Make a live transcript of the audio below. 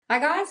Hi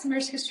guys,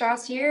 Mariske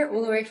Strauss here,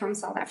 all the way from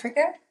South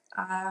Africa.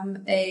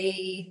 I'm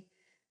a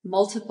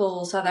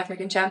multiple South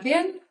African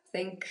champion, I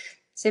think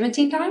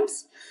 17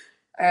 times.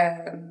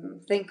 I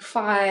think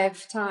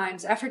 5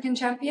 times African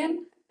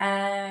champion,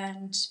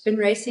 and been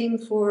racing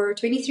for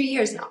 23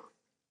 years now.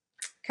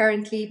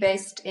 Currently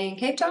based in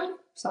Cape Town,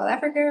 South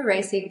Africa,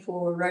 racing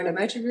for Roller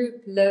Motor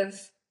Group,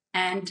 Liv,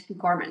 and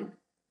Garmin.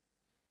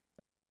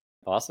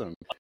 Awesome.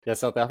 Yeah,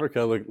 South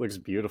Africa looks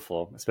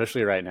beautiful,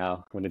 especially right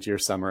now when it's your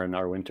summer and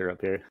our winter up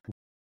here.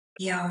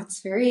 Yeah,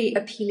 it's very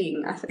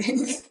appealing, I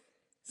think.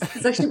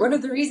 It's actually one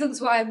of the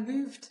reasons why I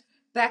moved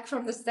back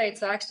from the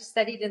States. I actually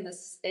studied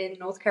in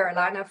North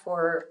Carolina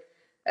for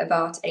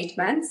about 8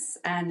 months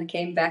and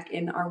came back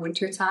in our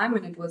winter time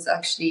when it was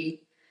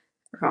actually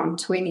around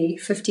 20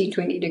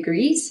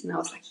 degrees. And I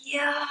was like,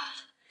 yeah,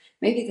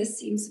 maybe this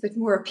seems a bit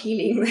more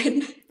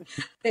appealing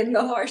than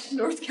the harsh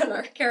North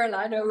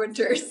Carolina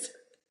winters.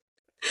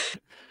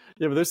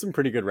 Yeah, but there's some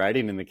pretty good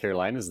riding in the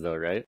Carolinas though,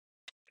 right?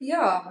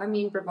 Yeah, I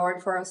mean,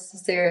 Brevard Forest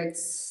is there.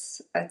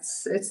 It's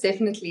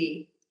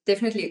definitely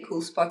a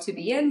cool spot to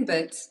be in,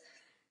 but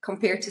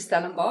compared to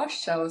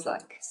Stellenbosch, I was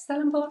like,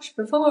 Stellenbosch,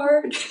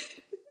 Brevard.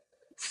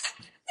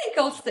 I think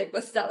I'll stick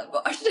with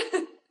Stellenbosch.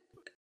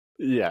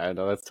 Yeah, I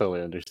know that's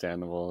totally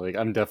understandable. Like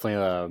I'm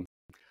definitely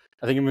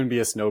I think I'm gonna be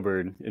a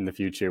snowbird in the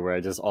future where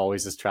I just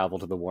always just travel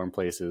to the warm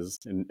places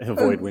and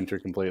avoid winter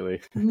completely.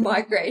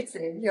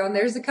 Migrating. Yeah, and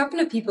there's a couple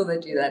of people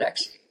that do that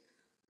actually.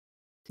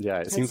 Yeah,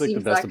 it It seems like the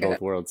seems best of like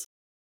both worlds.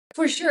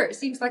 for sure, it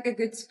seems like a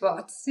good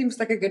spot. Seems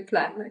like a good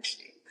plan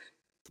actually.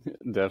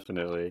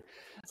 Definitely.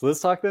 So let's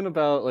talk then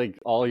about like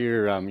all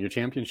your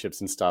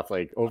championships and stuff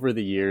like over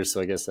the years.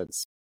 So I guess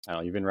that's I don't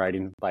know, you've been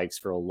riding bikes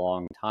for a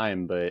long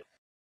time, but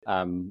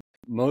um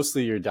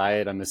mostly your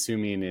diet, I'm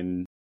assuming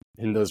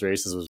in those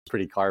races was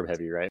pretty carb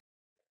heavy, right?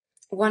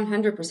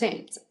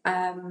 100%.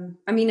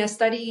 I mean, I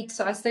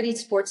studied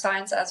sports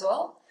science as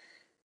well,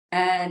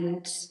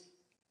 and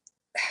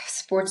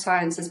sports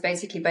science is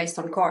basically based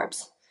on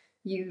carbs.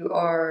 You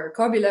are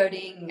carb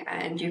loading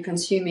and you're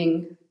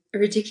consuming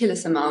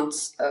ridiculous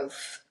amounts of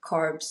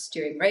carbs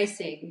during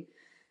racing.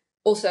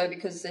 Also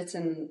because it's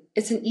an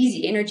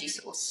easy energy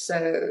source.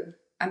 So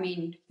I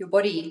mean your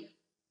body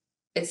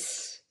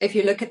it's if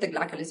you look at the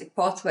glycolytic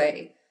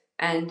pathway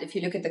and if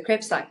you look at the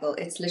Krebs cycle,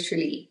 it's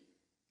literally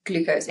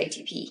glucose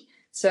ATP.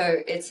 So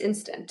it's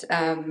instant.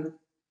 And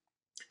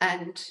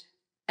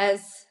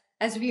as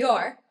we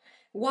are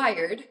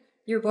wired,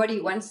 your body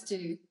wants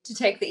to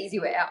take the easy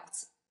way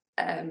out.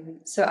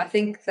 So I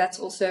think that's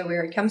also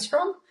where it comes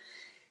from.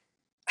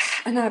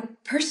 And I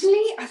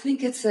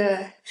think it's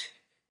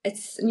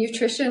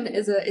nutrition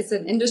is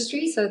an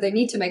industry, so they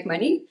need to make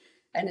money,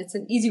 and it's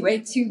an easy way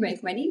to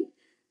make money.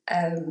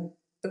 Um,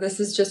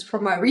 this is just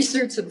from my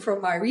research and from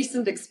my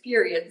recent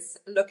experience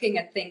looking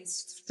at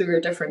things through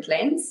a different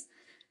lens.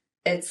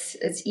 It's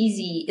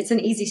easy. It's an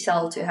easy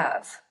sell to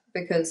have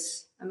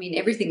because I mean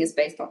everything is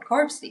based on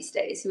carbs these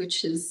days,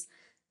 which is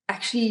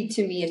actually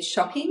to me it's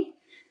shocking.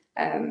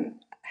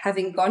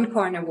 Having gone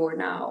carnivore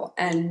now,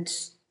 and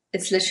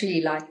it's literally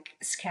like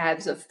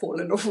scabs have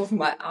fallen off of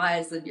my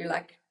eyes, and you're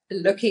like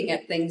looking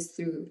at things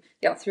through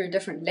a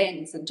different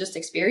lens and just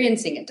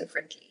experiencing it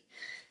differently.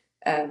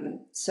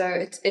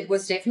 So it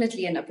was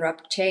definitely an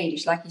abrupt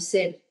change. Like you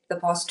said, the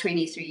past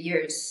 23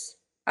 years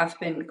I've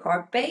been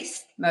carb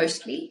based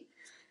mostly,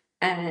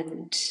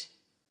 and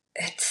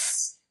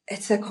it's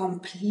a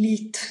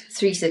complete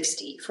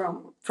 360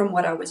 from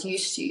what I was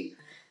used to.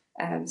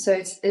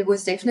 So it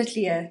was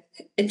definitely a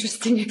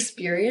interesting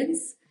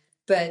experience,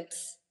 but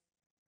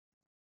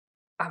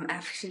I'm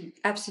actually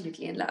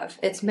absolutely in love.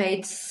 It's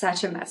made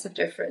such a massive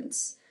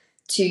difference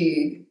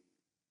to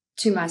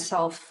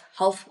myself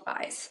health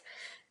wise.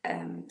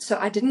 So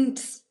I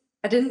didn't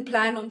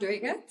plan on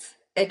doing it.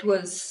 It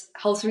was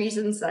health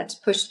reasons that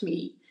pushed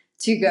me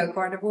to go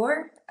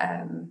carnivore,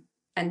 and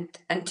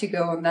to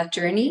go on that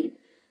journey.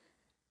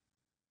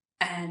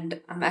 And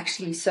I'm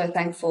actually so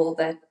thankful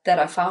that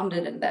I found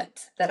it and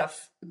that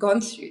I've gone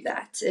through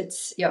that.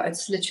 It's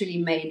literally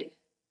made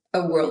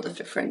a world of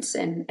difference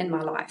in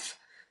my life.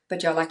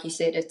 But yeah, like you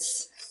said,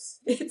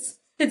 it's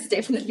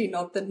definitely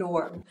not the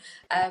norm.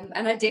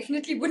 And I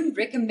definitely wouldn't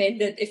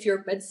recommend it if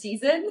you're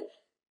mid-season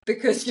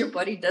because your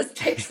body does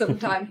take some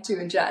time to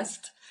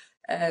adjust.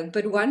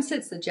 But once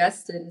it's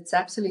adjusted, it's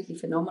absolutely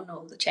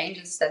phenomenal, the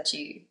changes that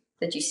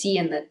you see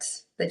and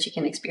that you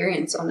can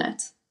experience on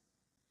it.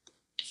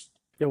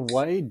 Yeah,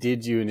 why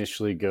did you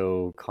initially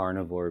go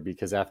carnivore?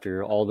 Because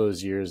after all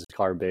those years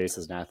carb based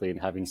as an athlete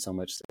and having so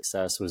much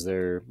success, was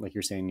there, like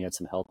you're saying, you had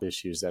some health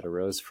issues that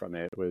arose from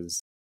it?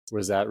 Was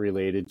that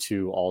related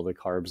to all the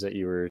carbs that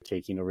you were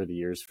taking over the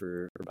years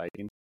for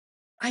biking?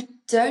 I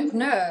don't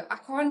know. I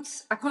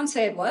can't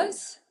say it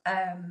was.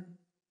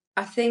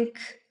 I think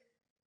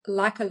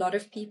like a lot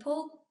of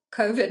people,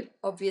 COVID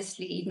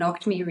obviously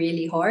knocked me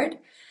really hard.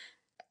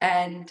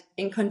 And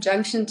in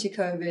conjunction to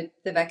COVID,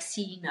 the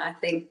vaccine, I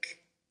think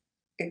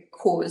it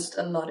caused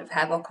a lot of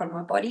havoc on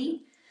my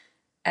body.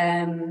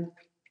 Um,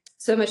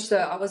 so much so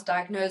I was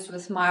diagnosed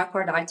with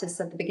myocarditis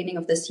at the beginning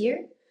of this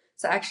year.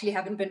 So I actually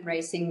haven't been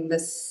racing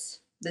this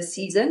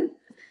season.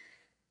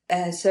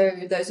 So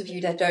those of you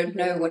that don't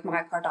know what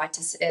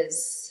myocarditis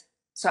is,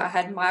 so I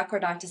had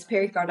myocarditis,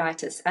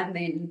 pericarditis, and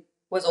then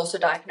was also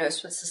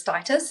diagnosed with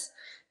cystitis,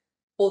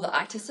 or the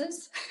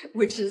itises,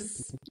 which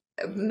is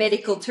a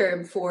medical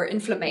term for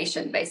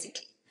inflammation,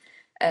 basically.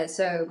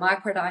 So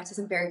myocarditis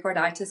and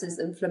pericarditis is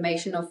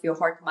inflammation of your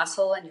heart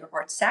muscle and your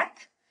heart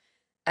sac,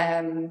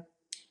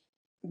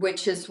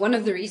 which is one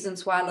of the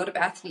reasons why a lot of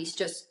athletes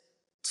just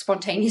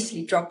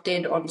spontaneously drop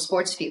dead on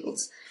sports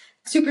fields.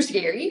 Super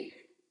scary.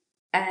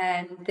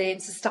 And then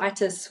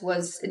cystitis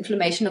was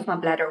inflammation of my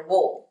bladder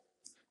wall,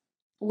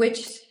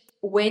 which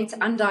went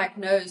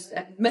undiagnosed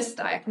and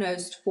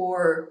misdiagnosed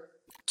for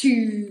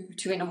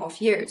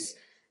 2.5 years.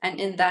 And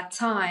in that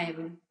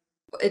time,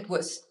 it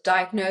was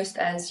diagnosed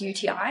as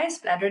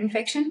UTIs, bladder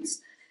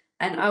infections.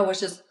 And I was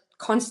just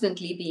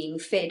constantly being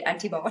fed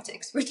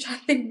antibiotics, which I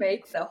think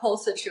made the whole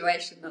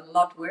situation a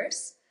lot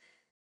worse.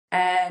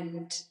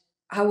 And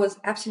I was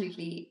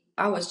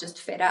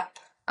just fed up.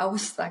 I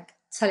was like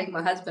telling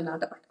my husband,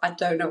 I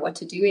don't know what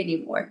to do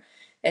anymore.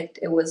 It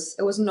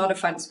was not a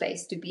fun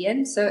space to be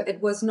in. So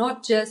it was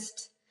not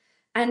just,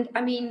 and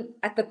I mean,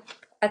 at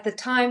the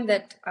time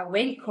that I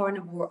went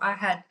carnivore, I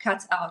had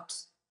cut out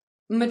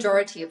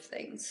majority of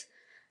things.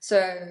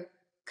 So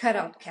cut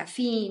out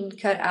caffeine,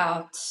 cut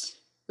out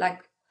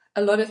like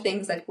a lot of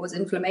things that was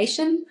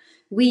inflammation,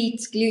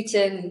 wheat,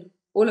 gluten,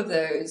 all of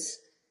those.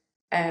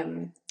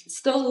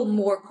 Still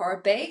more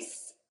carb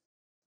based,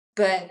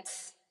 but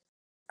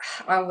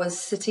I was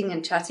sitting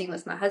and chatting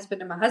with my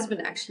husband, and my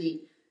husband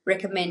actually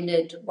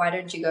recommended, why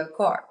don't you go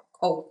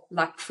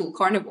like full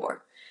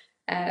carnivore,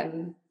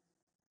 and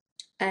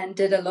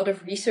did a lot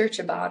of research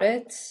about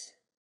it,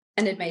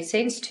 and it made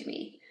sense to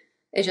me.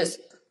 It just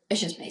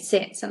made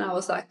sense, and I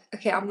was like,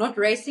 okay, I'm not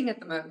racing at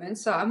the moment,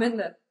 so I'm in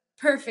the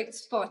perfect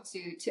spot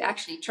to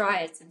actually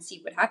try it and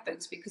see what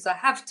happens, because I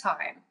have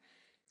time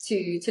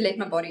to let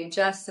my body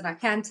adjust, and I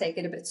can take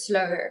it a bit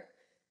slower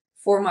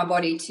for my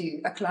body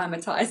to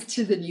acclimatize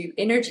to the new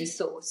energy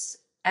source.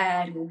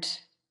 And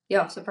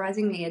yeah,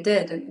 surprisingly it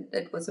did, and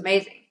it was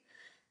amazing.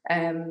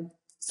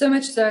 So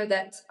much so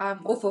that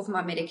I'm off of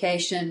my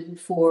medication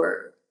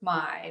for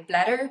my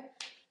bladder.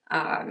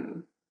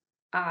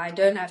 I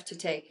don't have to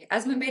take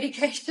asthma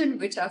medication,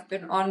 which I've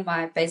been on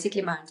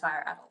basically my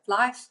entire adult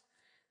life.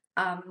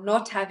 I'm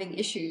not having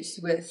issues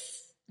with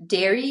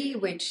dairy,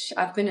 which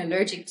I've been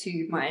allergic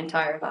to my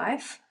entire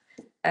life.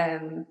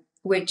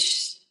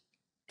 Which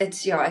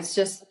it's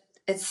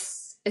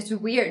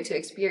weird to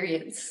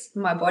experience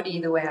my body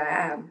the way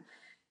I am.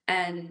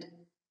 And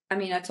I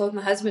mean, I told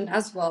my husband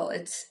as well,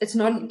 it's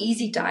not an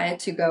easy diet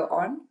to go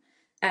on.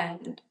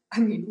 And I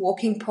mean,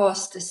 walking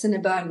past a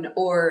Cinnabon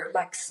or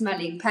like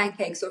smelling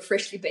pancakes or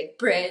freshly baked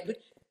bread,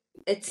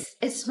 it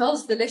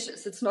smells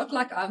delicious. It's not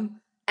like I'm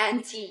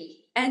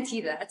anti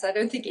that. I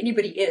don't think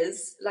anybody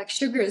is. Like,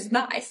 sugar is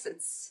nice.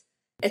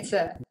 It's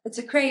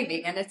a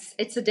craving, and it's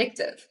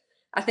addictive.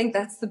 I think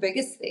that's the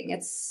biggest thing.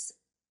 It's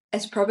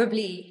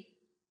probably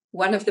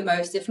one of the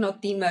most, if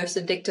not the most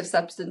addictive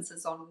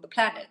substances on the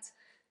planet.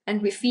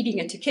 And we're feeding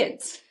it to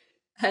kids.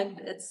 And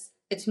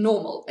it's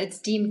normal. It's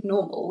deemed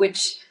normal,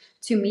 which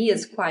to me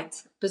is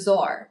quite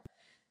bizarre.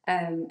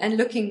 And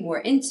looking more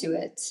into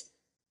it,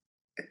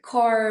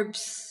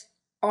 carbs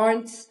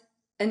aren't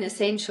an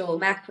essential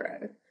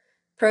macro.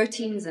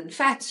 Proteins and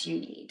fats you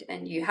need,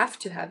 and you have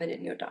to have it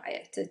in your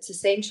diet. It's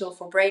essential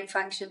for brain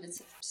function.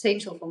 It's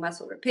essential for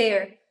muscle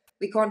repair.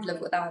 We can't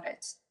live without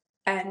it.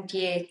 And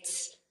yet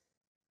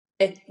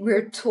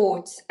we're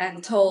taught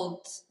and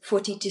told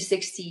 40 to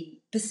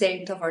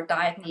 60% of our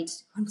diet needs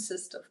to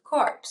consist of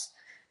carbs,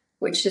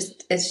 which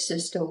it's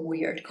just a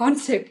weird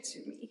concept to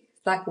me.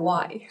 Like,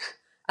 why?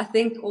 I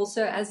think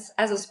also as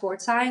a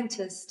sports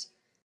scientist,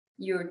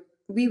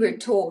 we were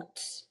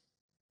taught,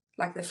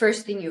 like, the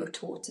first thing you're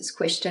taught is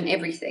question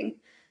everything.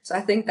 So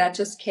I think that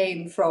just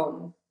came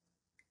from,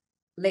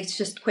 let's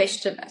just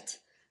question it.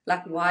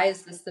 Like, why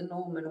is this the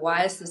norm, and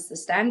why is this the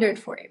standard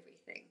for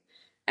everything?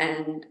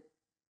 And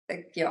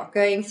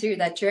going through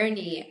that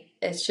journey,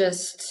 it's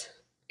just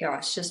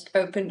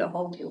opened a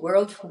whole new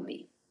world for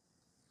me.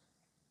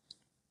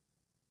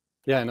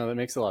 Yeah, no, that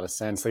makes a lot of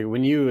sense. Like,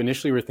 when you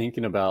initially were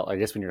thinking about, I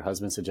guess when your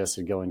husband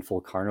suggested going full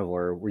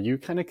carnivore, were you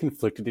kind of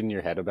conflicted in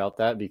your head about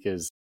that?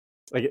 Because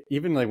like,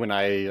 even like when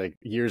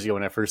years ago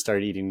when I first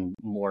started eating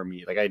more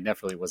meat, like I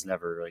definitely was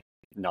never like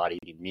not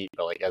eating meat,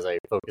 but like as I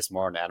focused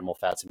more on animal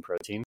fats and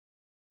protein,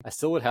 I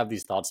still would have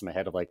these thoughts in my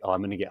head of like, oh, I'm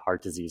going to get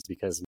heart disease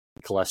because of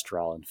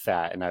cholesterol and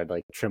fat. And I would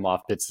like trim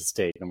off bits of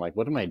steak. And I'm like,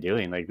 what am I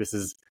doing? Like, this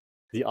is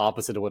the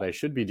opposite of what I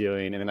should be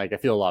doing. And then like, I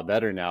feel a lot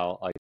better now,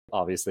 like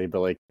obviously, but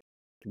like,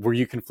 were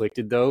you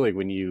conflicted though? Like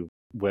when you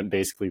went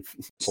basically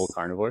full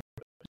carnivore?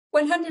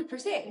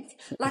 100%.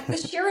 Like the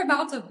sheer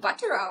amount of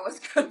butter I was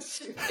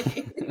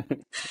consuming.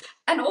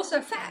 And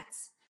also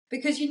fats,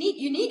 because you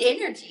need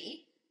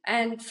energy,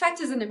 and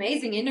fat is an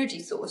amazing energy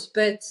source,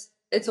 but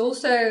it's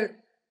also,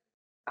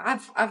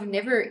 I've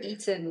never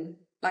eaten,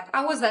 like,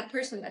 I was that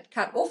person that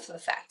cut off the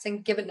fats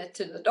and given it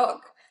to the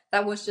dog.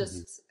 That was Mhm.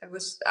 just, it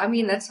was, I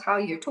mean, that's how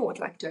you're taught.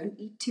 Like, don't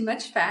eat too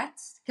much fat,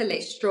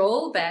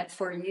 cholesterol, bad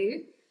for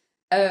you.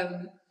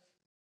 Um,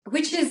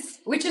 which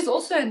is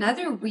also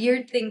another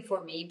weird thing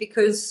for me,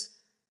 because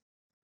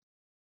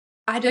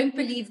I don't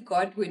believe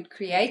God would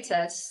create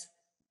us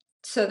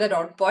so that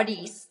our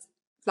bodies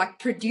like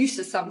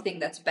produces something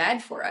that's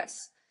bad for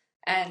us.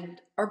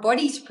 And our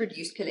bodies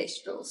produce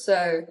cholesterol.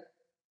 So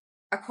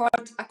I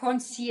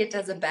can't see it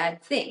as a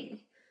bad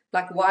thing.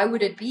 Like, why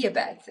would it be a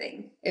bad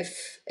thing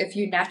if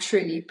you're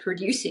naturally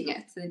producing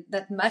it?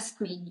 That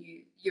must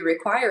mean you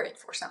require it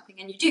for something,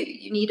 and you do.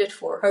 You need it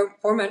for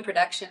hormone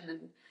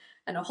production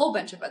and a whole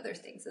bunch of other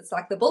things. It's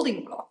like the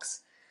building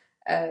blocks.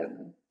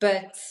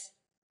 But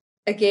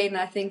again,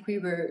 I think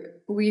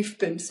we've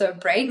been so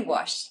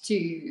brainwashed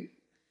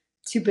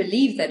to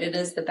believe that it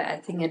is the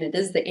bad thing and it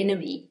is the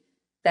enemy,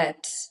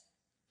 that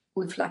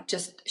we've like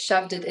just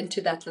shoved it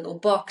into that little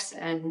box.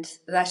 And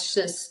that's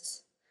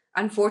just,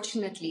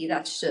 unfortunately,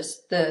 that's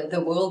just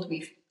the world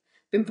we've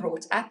been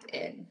brought up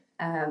in.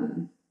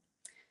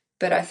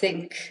 But I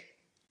think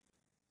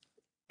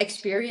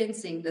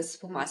experiencing this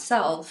for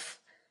myself,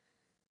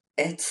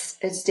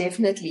 it's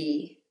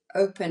definitely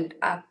opened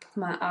up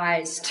my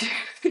eyes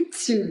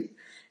to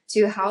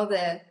how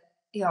the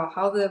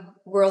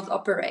world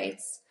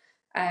operates.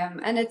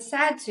 And it's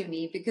sad to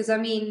me, because I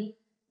mean,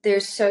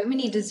 there's so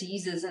many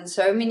diseases and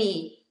so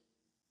many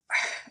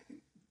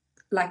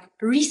like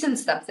recent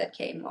stuff that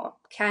came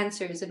up,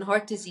 cancers and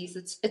heart disease.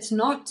 It's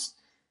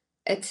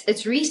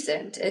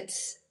recent.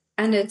 It's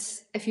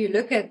if you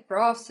look at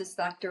graphs, it's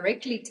like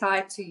directly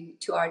tied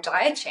to our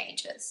diet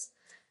changes.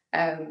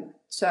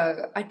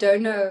 So I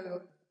don't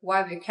know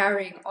why we're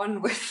carrying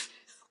on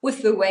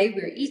with the way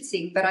we're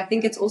eating, but I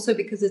think it's also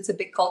because it's a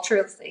big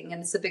cultural thing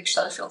and it's a big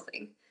social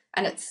thing,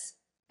 and it's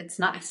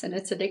nice and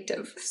it's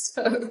addictive.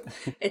 So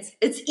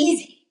it's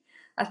easy.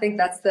 I think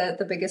that's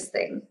the biggest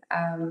thing.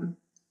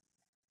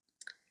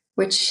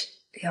 Which,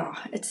 yeah,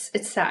 it's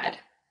sad.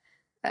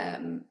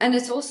 And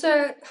it's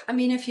also, I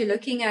mean, if you're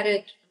looking at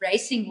it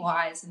racing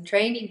wise and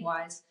training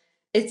wise,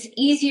 it's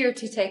easier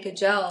to take a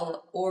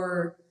gel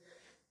or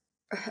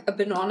a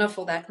banana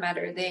for that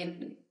matter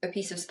than a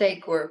piece of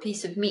steak or a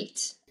piece of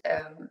meat.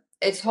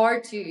 It's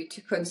hard to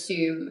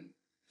consume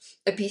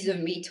a piece of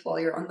meat while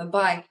you're on the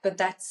bike. But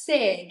that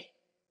said,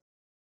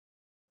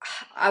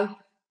 I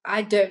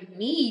I don't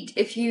need,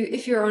 if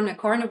you're on a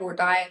carnivore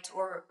diet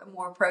or a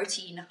more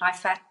protein, high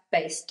fat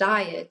based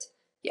diet,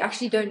 you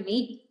actually don't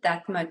need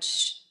that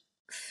much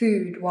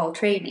food while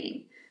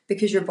training,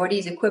 because your body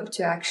is equipped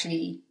to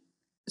actually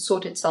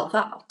sort itself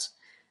out.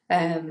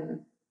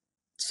 Um,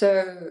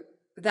 so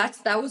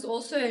that was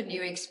also a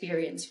new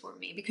experience for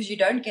me, because you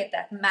don't get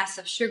that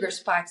massive sugar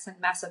spikes and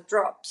massive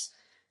drops,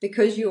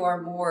 because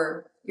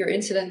your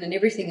insulin and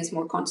everything is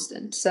more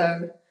constant.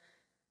 So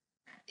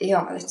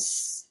yeah,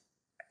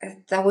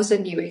 that was a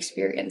new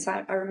experience. I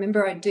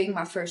remember doing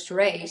my first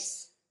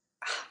race.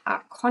 I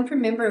can't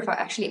remember if I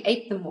actually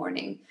ate the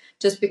morning,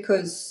 just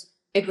because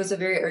it was a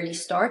very early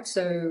start,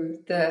 so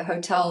the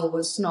hotel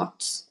was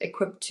not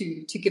equipped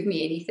to give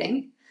me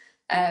anything.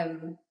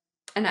 Um,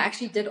 and I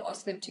actually did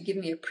ask them to give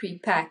me a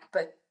pre-pack,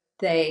 but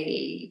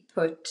they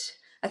put,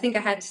 I think I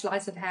had a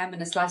slice of ham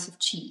and a slice of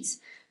cheese,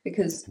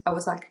 because I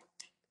was like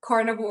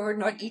carnivore,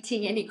 not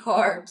eating any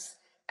carbs.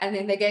 And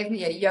then they gave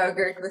me a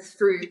yogurt with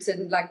fruit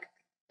and like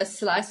a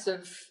slice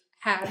of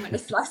ham and a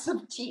slice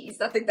of cheese.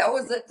 I think that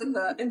was it in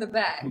the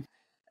bag.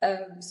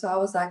 So I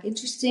was like,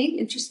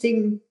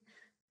 interesting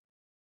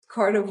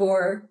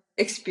carnivore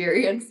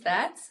experience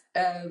that.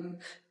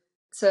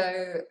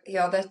 So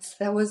yeah,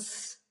 that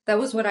was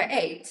what I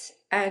ate,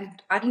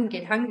 and I didn't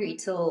get hungry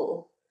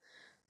till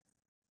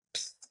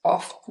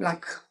off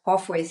like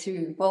halfway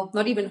through. Well,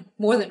 not even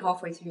more than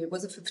halfway through. It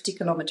was a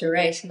 50-kilometer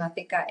race, and I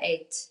think I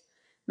ate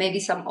maybe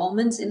some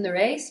almonds in the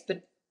race,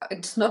 but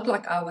it's not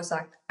like I was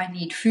like, I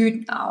need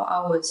food now.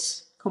 I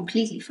was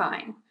completely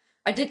fine.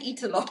 I did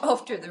eat a lot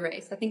after the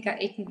race. I think I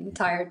ate an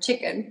entire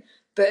chicken,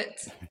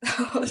 but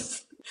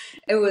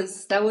it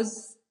was that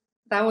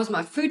was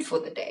my food for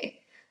the day.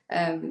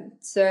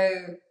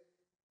 So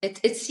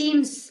it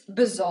seems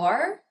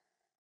bizarre,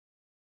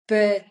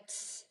 but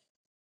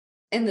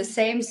in the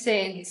same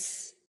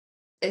sense,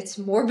 it's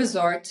more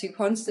bizarre to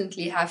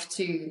constantly have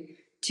to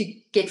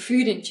get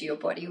food into your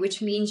body,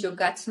 which means your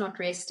gut's not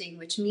resting,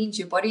 which means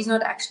your body's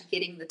not actually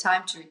getting the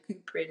time to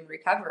recuperate and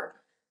recover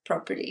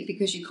properly,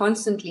 because you're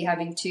constantly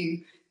having to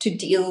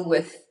deal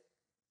with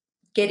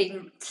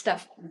getting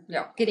stuff,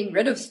 getting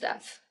rid of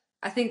stuff.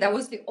 I think that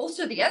was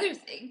also the other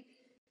thing,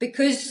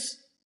 because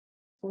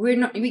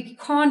we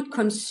can't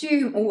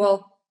consume, or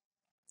well,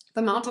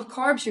 the amount of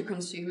carbs you're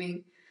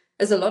consuming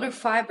is a lot of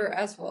fiber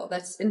as well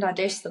that's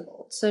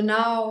indigestible. So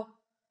now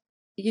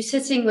you're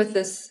sitting with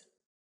this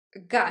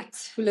gut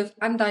full of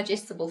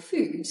undigestible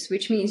foods,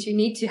 which means you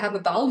need to have a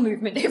bowel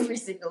movement every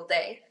single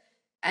day.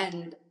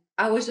 And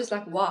I was just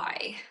like,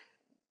 why?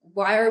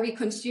 Why are we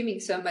consuming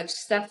so much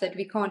stuff that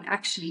we can't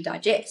actually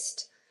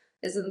digest?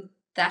 Isn't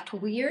that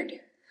weird?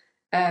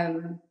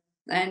 And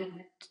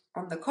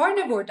on the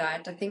carnivore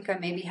diet, I think I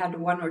maybe had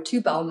 1 or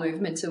 2 bowel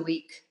movements a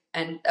week,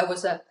 And that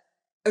was a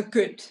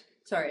good,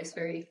 sorry,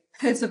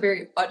 it's a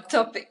very odd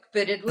topic,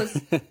 but it was,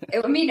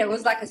 it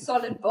was like a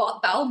solid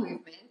bowel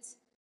movement.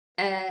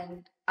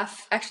 And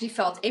actually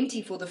felt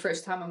empty for the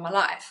first time in my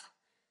life.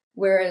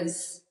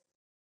 Whereas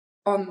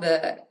on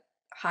the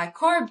high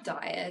carb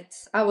diet,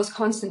 I was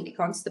constantly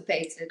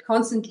constipated,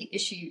 constantly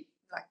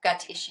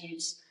gut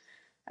issues.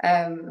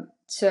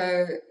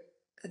 So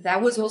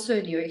that was also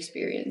a new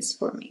experience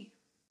for me.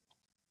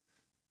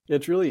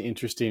 It's really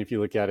interesting if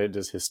you look at it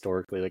just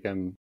historically. Like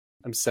I'm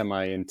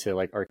semi into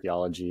like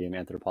archaeology and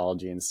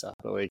anthropology and stuff,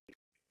 but like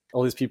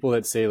all these people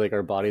that say like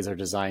our bodies are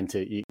designed to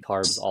eat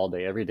carbs all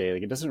day, every day,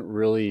 like it doesn't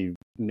really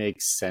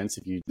make sense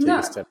if you take No,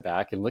 a step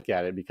back and look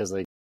at it, because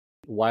like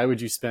why would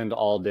you spend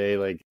all day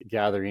like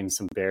gathering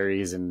some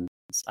berries and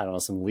I don't know,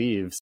 some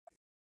leaves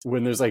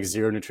when there's like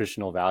zero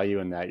nutritional value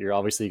in that? You're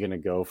obviously going to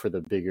go for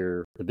the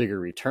bigger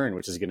return,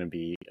 which is going to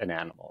be an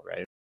animal,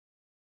 right?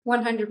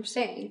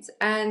 100%.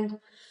 And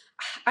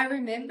I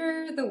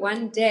remember the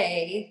one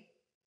day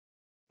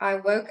I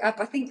woke up,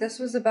 I think this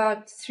was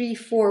about 3,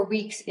 4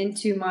 weeks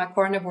into my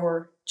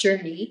carnivore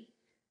journey.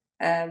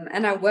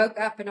 And I woke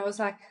up and I was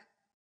like,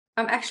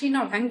 I'm actually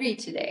not hungry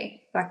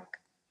today. Like,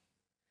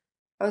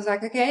 I was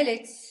like, okay,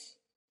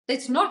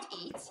 let's not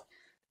eat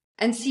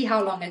and see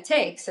how long it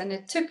takes. And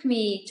it took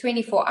me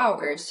 24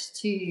 hours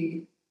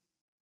to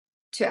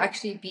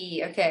actually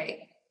be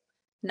okay.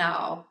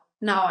 Now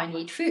I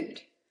need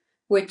food,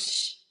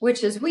 which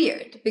is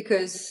weird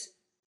because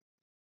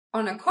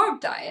on a carb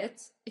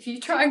diet, if you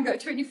try and go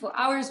 24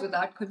 hours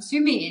without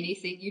consuming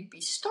anything, you'd be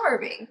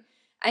starving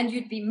and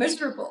you'd be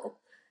miserable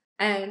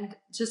and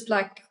just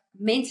like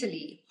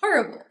mentally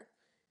horrible.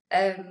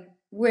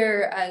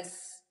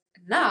 Whereas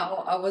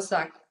now I was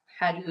like,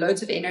 had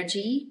loads of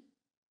energy,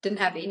 didn't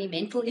have any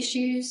mental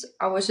issues.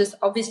 I was just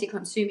obviously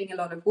consuming a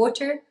lot of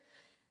water.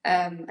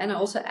 And I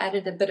also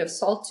added a bit of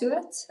salt to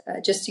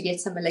it just to get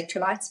some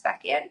electrolytes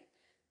back in.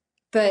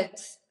 But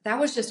that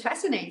was just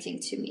fascinating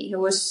to me. It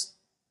was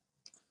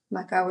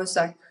like I was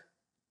like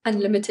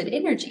unlimited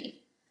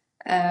energy.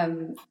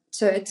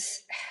 So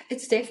it's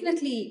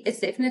definitely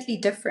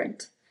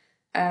different.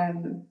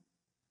 And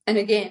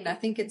again, I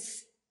think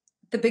it's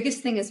the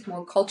biggest thing is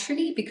more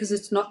culturally because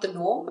it's not the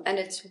norm, and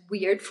it's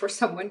weird for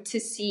someone to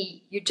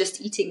see you just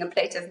eating a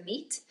plate of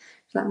meat.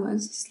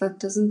 That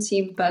doesn't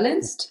seem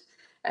balanced.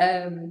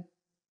 But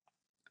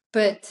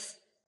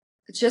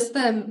just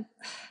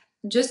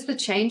the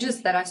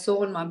changes that I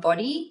saw in my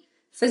body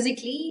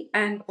physically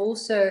and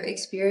also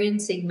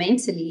experiencing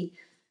mentally,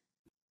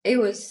 it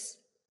was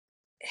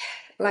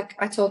like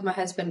I told my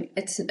husband,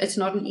 it's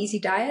not an easy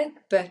diet,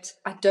 but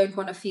I don't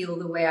want to feel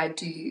the way I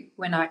do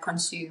when I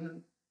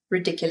consume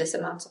ridiculous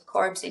amounts of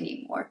carbs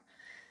anymore.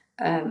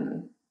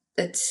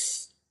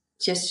 It's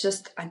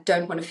just I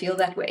don't want to feel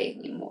that way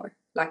anymore.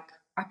 Like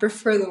I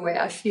prefer the way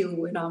I feel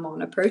when I'm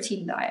on a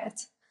protein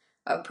diet,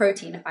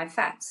 protein high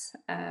fats.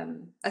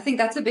 I think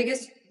that's the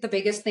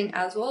biggest thing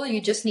as well.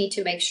 You just need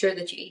to make sure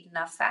that you eat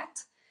enough fat,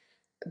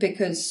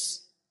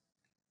 because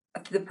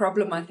the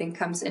problem I think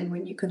comes in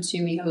when you're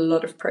consuming a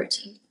lot of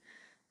protein.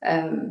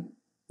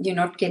 You're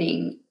not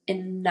getting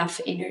enough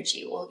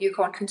energy, or you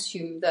can't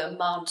consume the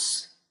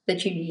amounts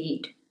that you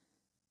need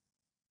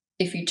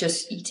if you're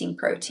just eating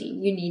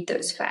protein. You need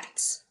those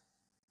fats.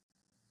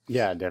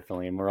 Yeah,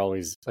 definitely. And we're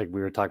always, like we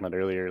were talking about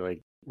earlier,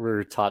 like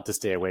we're taught to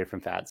stay away from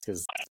fats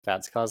because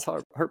fats cause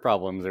heart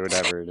problems or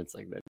whatever. And it's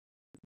like that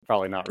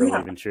probably not really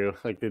Yeah. even true.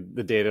 Like the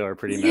data are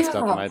pretty messed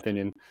up in my Yeah.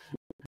 opinion.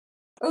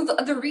 Well,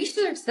 the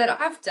research that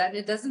I've done,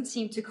 it doesn't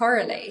seem to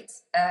correlate.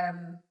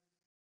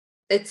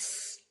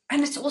 It's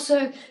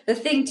also the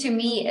thing to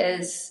me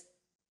is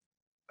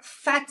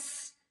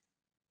fats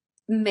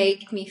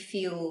make me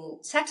feel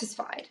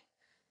satisfied.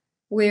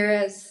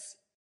 Whereas,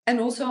 and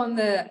also on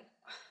the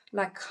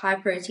like high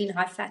protein,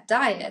 high fat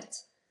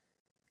diet,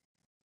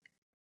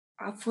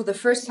 for the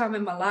first time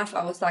in my life,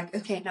 I was like,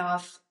 okay, now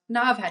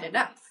I've had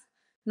enough.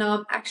 Now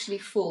I'm actually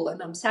full and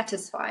I'm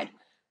satisfied.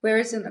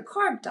 Whereas in the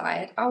carb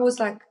diet, I was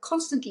like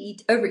constantly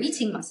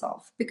overeating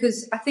myself,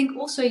 because I think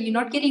also you're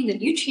not getting the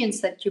nutrients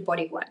that your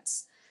body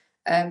wants.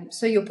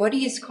 So your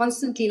body is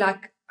constantly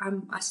like,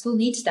 I still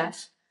need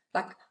stuff.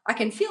 Like I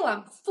can feel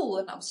I'm full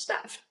and I'm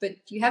stuffed, but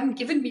you haven't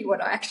given me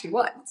what I actually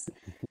want.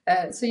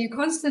 So you're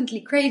constantly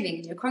craving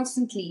and you're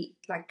constantly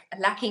like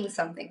lacking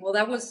something. Well,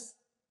 that was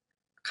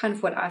kind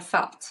of what I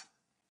felt.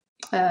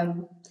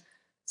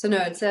 So no,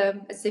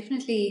 it's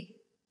definitely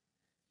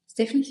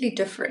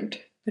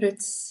different, but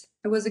it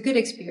was a good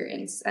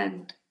experience,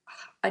 and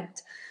I'd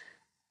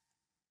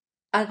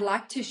I'd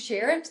like to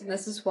share it, and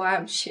this is why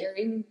I'm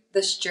sharing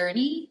this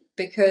journey,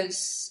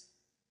 because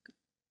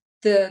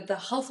the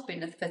health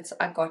benefits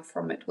I got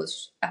from it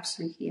was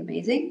absolutely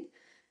amazing.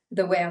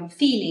 The way I'm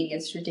feeling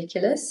is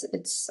ridiculous.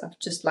 It's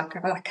just like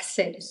I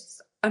said,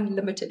 it's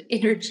unlimited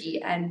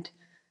energy, and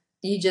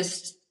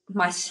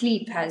my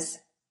sleep has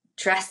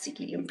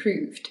drastically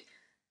improved.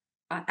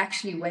 I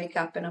actually wake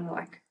up and I'm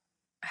like,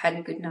 I had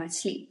a good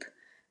night's sleep.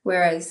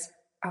 Whereas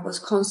I was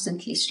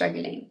constantly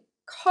struggling,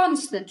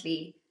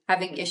 constantly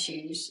having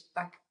issues,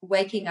 like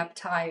waking up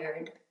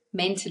tired,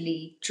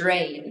 mentally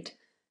drained,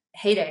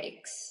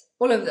 headaches,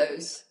 all of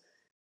those.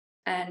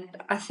 And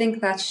I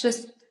think that's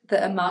just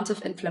the amount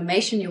of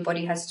inflammation your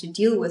body has to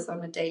deal with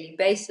on a daily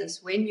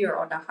basis when you're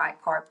on a high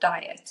carb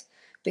diet,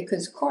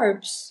 because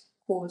carbs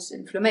cause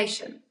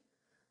inflammation.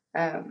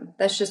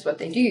 That's just what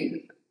they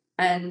do.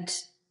 And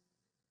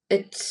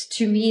it's,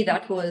 to me,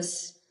 that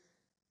was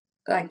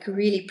like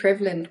really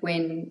prevalent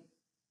when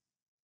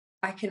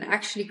I can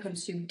actually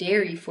consume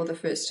dairy for the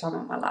first time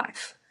in my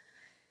life.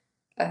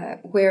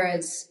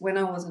 Whereas when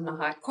I was on a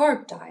high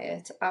carb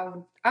diet,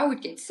 I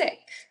would get sick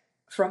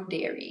from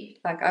dairy.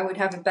 Like I would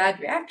have a bad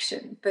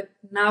reaction. But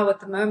now at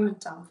the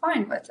moment I'm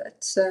fine with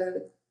it.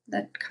 So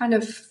that kind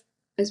of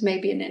is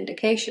maybe an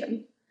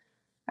indication.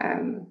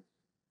 And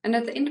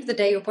at the end of the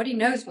day, your body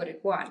knows what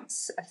it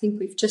wants. I think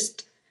we've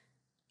just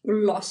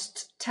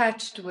lost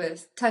touch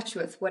with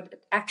what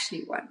it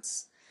actually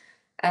wants.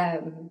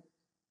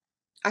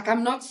 Like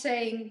I'm not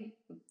saying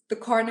the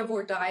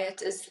carnivore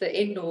diet is the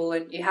end all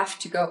and you have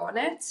to go on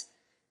it.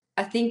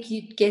 I think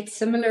you'd get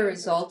similar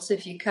results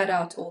if you cut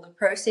out all the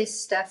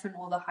processed stuff and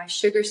all the high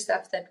sugar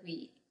stuff that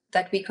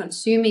we're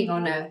consuming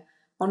on a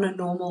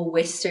normal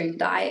Western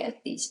diet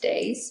these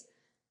days.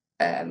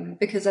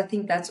 Because I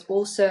think that's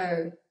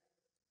also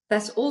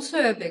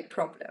a big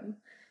problem.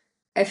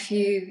 If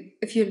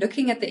you're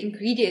looking at the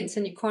ingredients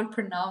and you can't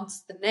pronounce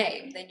the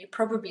name, then you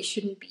probably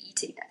shouldn't be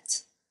eating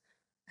it.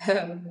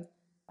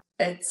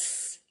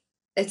 It's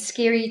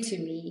scary to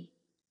me.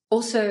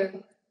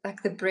 Also,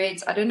 like the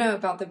breads, I don't know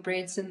about the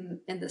breads in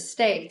the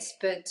States,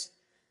 but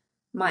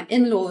my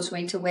in-laws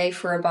went away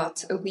for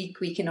about a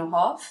week and a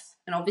half.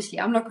 And obviously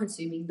I'm not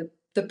consuming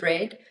the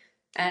bread.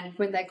 And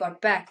when they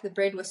got back, the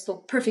bread was still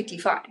perfectly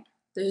fine.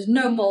 There's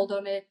no mold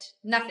on it,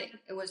 nothing.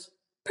 It was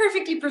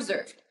perfectly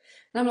preserved.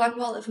 And I'm like,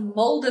 well, if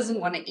mold doesn't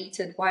want to eat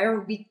it, why are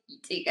we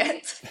eating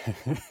it?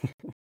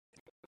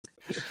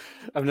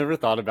 I've never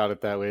thought about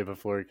it that way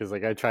before, because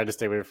like I try to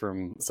stay away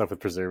from stuff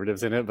with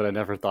preservatives in it, but I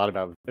never thought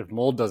about if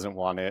mold doesn't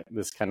want it,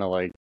 this kind of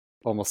like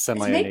almost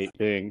semi-innate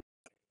thing.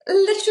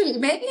 Literally,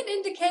 maybe an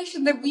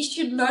indication that we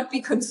should not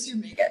be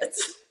consuming it.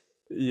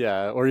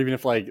 Yeah, or even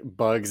if like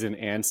bugs and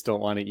ants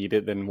don't want to eat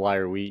it, then why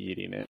are we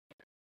eating it?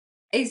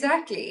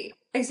 Exactly.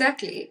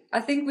 I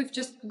think we've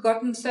just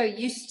gotten so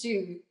used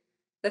to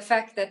the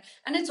fact that,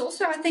 and it's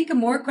also, I think,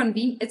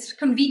 it's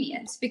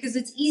convenience, because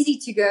it's easy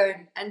to go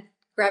and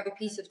grab a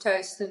piece of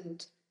toast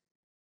and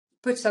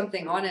put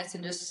something on it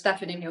and just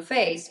stuff it in your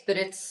face. But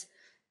it's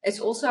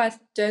also, I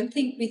don't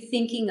think we're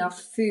thinking of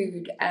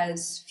food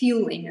as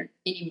fuel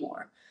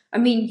anymore. I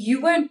mean,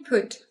 you won't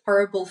put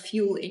horrible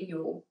fuel in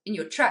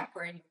your truck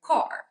or in your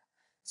car.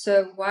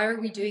 So why are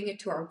we doing it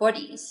to our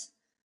bodies?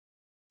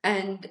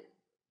 And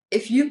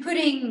if you're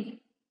putting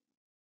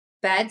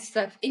bad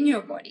stuff in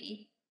your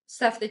body,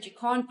 stuff that you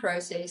can't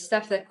process,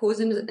 stuff that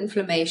causes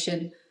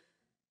inflammation,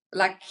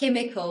 like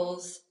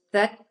chemicals,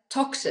 that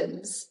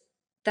toxins,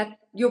 that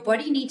your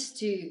body needs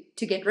to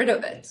get rid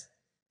of it,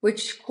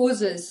 which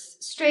causes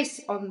stress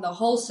on the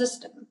whole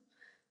system.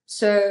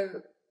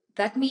 So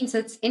that means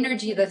it's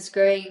energy that's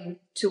going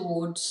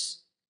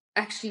towards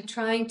actually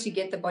trying to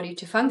get the body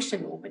to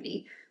function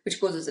normally,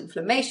 which causes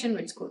inflammation,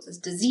 which causes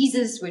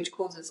diseases, which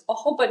causes a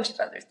whole bunch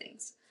of other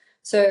things.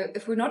 So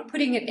if we're not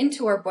putting it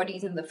into our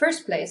bodies in the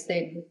first place,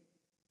 then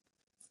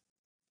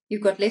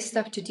you've got less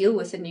stuff to deal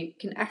with, and you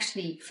can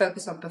actually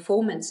focus on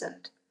performance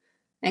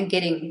and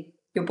getting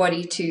your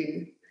body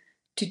to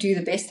do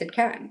the best it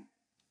can.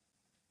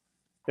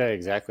 Yeah,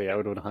 exactly. I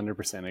would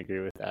 100% agree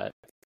with that.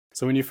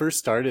 So when you first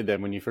started,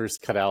 then when you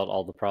first cut out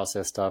all the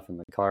processed stuff and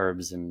the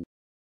carbs and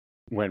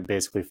went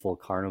basically full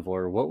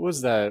carnivore, what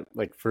was that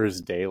like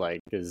first day like?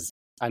 Because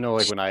I know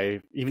like when I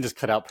even just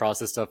cut out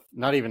processed stuff,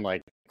 not even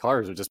like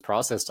carbs, but just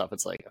processed stuff,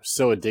 it's like I was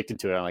so addicted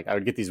to it. I'm like I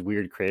would get these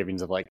weird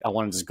cravings of like I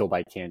want to just go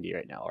buy candy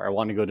right now, or I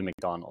want to go to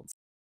McDonald's.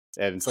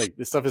 And it's like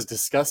this stuff is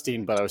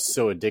disgusting, but I was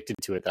so addicted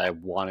to it that I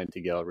wanted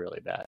to go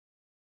really bad.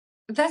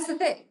 That's the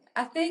thing.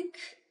 I think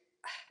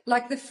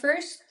like the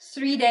first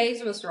 3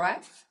 days was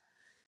rough.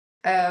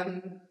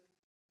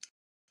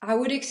 I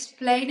would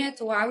explain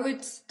it, or I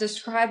would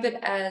describe it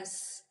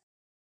as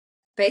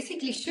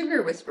basically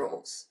sugar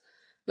withdrawals.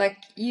 Like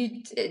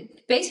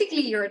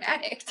basically you're an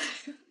addict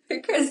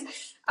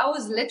because I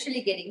was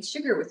literally getting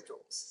sugar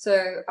withdrawals.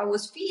 So I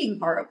was feeling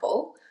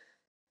horrible,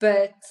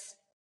 but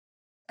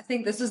I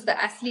think this is the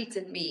athlete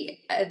in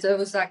me. And I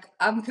was like,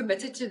 I'm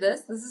committed to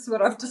this. This is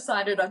what I've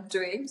decided I'm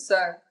doing. So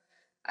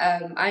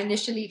I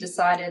initially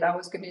decided I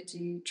was going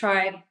to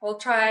try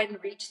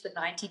and reach the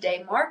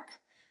 90-day mark.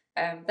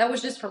 That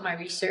was just from my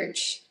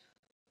research.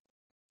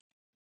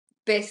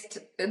 Best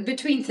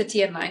between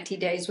 30 and 90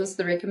 days was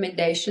the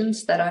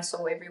recommendations that I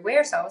saw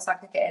everywhere. So I was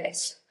like, okay,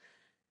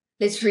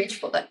 let's reach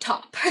for the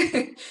top.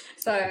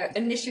 So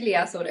initially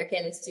I thought,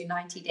 okay, let's do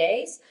 90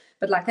 days.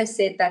 But like I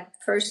said, that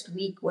first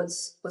week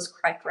was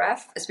quite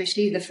rough,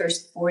 especially the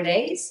first 4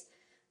 days.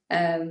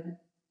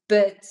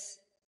 But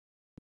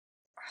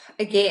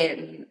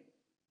again,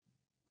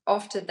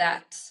 after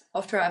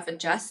I've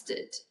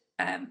adjusted,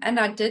 and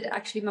I did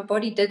actually, my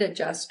body did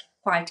adjust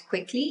quite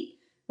quickly,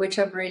 which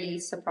I'm really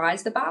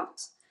surprised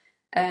about.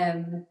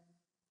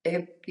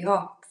 It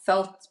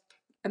felt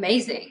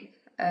amazing.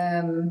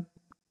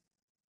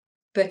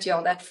 But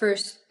yeah, that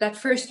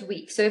first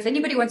week. So if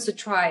anybody wants to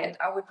try it,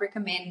 I would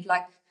recommend,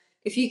 like,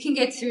 if you can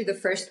get through the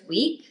first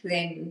week,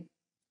 then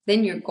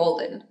you're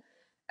golden.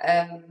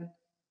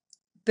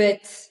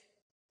 But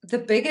the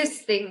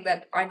biggest thing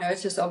that I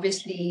noticed,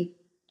 obviously,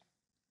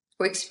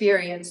 or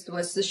experienced,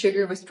 was the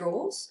sugar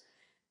withdrawals,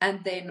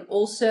 and then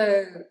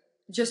also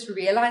just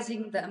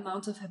realizing the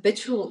amount of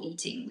habitual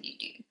eating we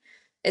do.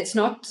 It's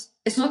not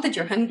that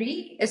you're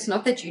hungry. It's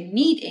not that you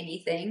need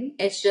anything.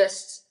 It's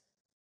just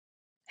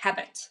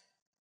habit.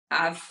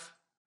 I've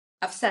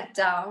sat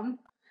down.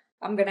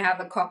 I'm gonna have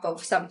a cup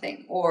of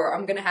something, or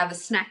I'm gonna have a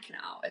snack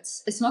now.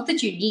 It's not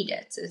that you need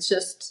it. It's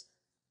just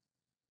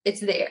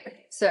it's there.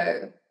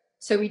 So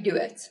we do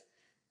it.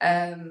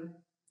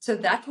 So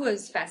that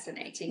was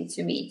fascinating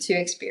to me to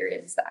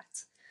experience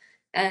that,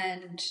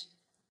 and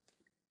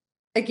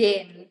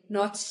again,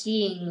 not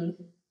seeing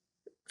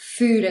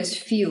food as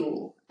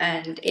fuel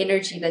and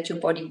energy that your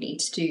body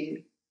needs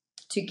to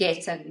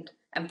get and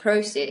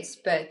process,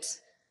 but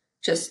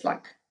just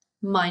like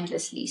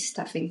mindlessly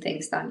stuffing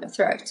things down your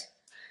throat.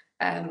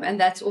 And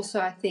that's also,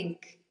 I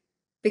think,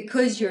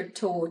 because you're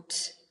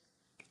taught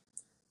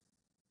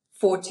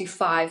 4 to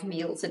 5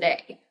 meals a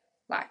day,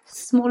 like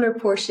smaller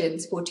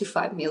portions, 4 to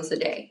 5 meals a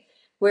day.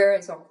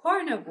 Whereas on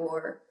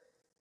carnivore,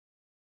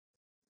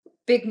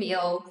 big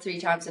meal 3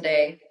 times a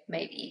day,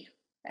 maybe.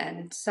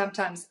 And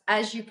sometimes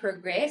as you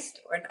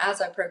progressed, or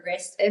as I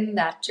progressed in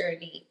that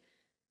journey,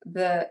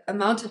 the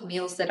amount of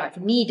meals that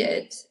I've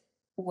needed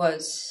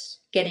was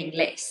getting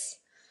less.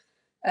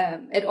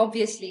 It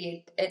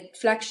obviously it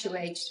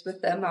fluctuates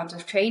with the amount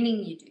of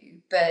training you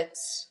do, but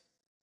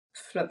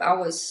I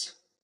was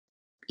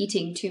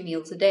eating 2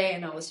 meals a day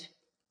and I was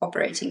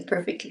operating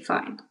perfectly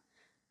fine.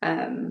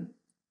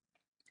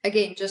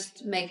 Again,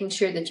 just making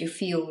sure that you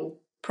feel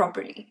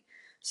properly.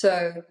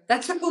 So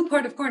that's the cool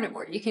part of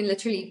carnivore. You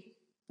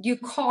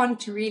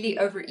can't really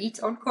overeat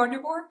on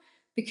carnivore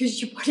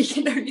because your body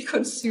can only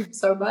consume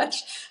so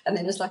much, and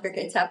then it's like,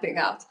 okay, tapping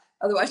out.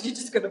 Otherwise, you're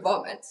just going to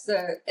vomit.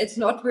 So it's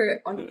not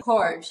where on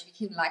carbs you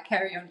can like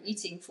carry on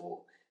eating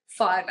for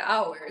 5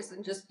 hours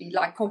and just be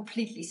like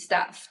completely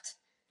stuffed.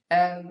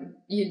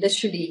 You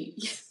literally,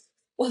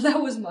 well,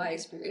 that was my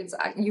experience.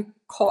 You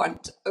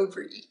can't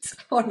overeat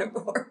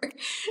carnivore.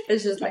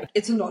 It's just like,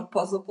 it's not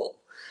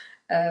possible.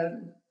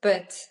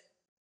 But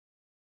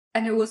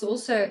it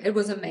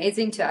was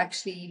amazing to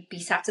actually be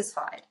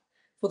satisfied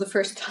for the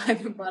first time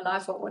in my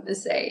life. I want to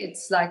say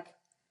it's like,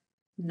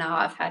 now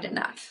I've had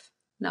enough.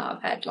 Now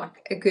I've had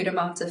like a good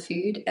amount of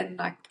food, and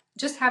like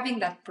just having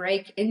that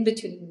break in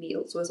between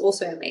meals was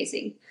also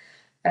amazing.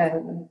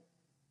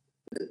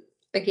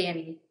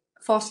 Again,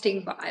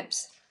 fasting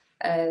vibes.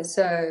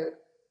 So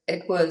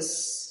it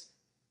was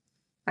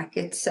like,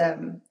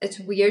 it's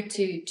weird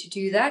to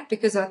do that,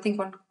 because I think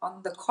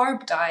on the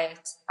carb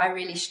diet I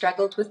really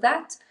struggled with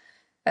that.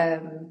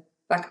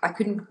 Like I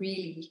couldn't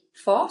really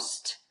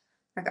fast.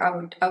 Like I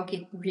would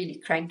get really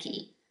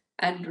cranky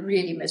and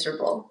really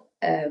miserable.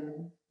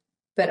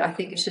 But I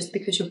think it's just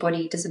because your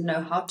body doesn't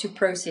know how to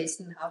process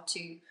and how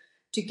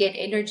to get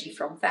energy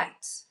from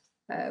fats,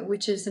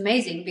 which is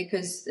amazing,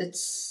 because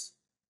it's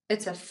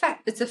a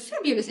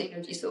fabulous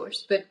energy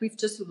source, but we've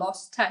just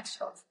lost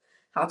touch of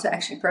how to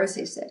actually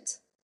process it.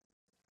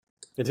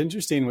 It's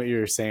interesting what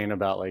you're saying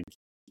about like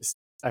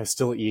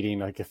still eating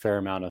like a fair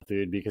amount of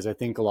food, because I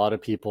think a lot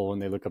of people, when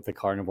they look up the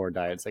carnivore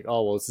diet, it's like,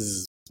 oh well,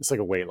 it's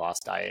like a weight loss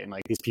diet, and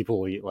like these people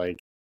will eat like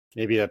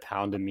maybe a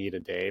pound of meat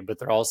a day, but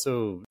they're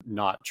also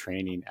not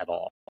training at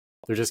all.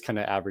 They're just kind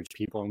of average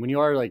people. And when you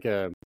are like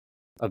a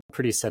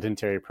pretty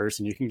sedentary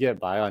person, you can get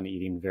by on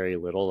eating very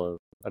little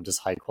of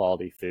just high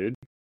quality food.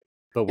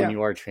 But when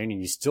you are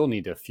training, you still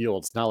need to fuel.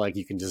 It's not like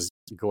you can just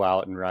go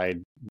out and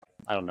ride,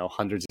 I don't know,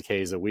 hundreds of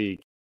Ks a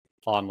week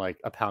on like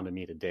a pound of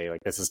meat a day.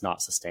 Like this is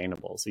not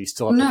sustainable. So you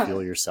still have to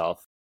fuel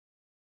yourself.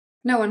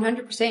 No,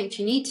 100%.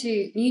 You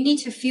need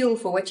to fuel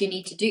for what you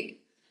need to do.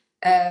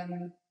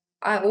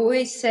 I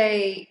always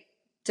say,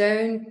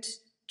 don't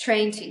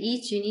train to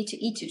eat. You need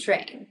to eat to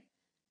train.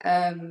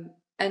 And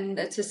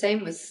it's the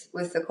same with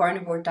the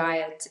carnivore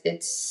diet.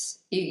 It's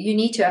you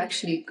need to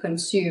actually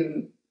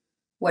consume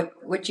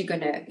what you're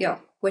gonna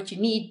what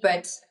you need.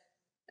 But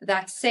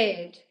that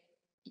said,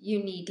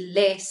 you need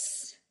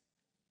less.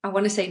 I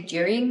want to say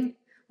during.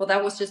 Well,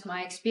 that was just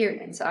my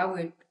experience. I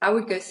would go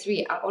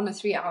on a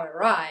 3-hour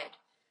ride,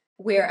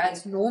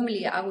 whereas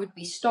normally I would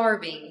be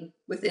starving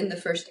within the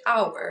first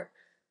hour,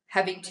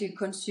 having to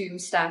consume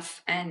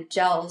stuff and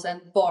gels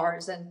and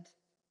bars, and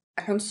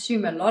I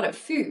consume a lot of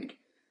food.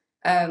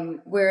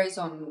 Whereas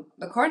on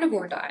the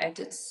carnivore diet,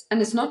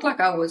 it's not like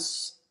I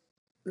was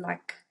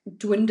like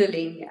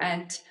dwindling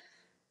and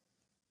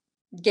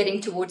getting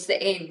towards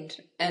the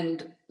end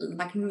and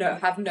like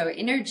have no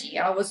energy.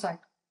 I was like,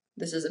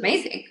 this is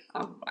amazing.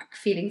 I'm like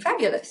feeling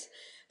fabulous.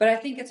 But I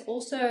think it's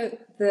also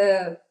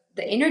the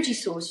energy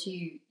source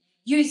you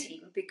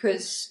using,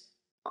 because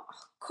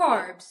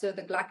carbs, so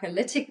the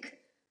glycolytic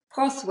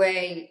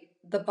pathway,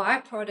 the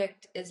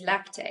byproduct is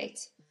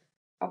lactate.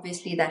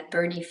 obviously that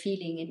burny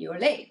feeling in your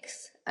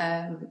legs.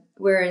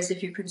 Whereas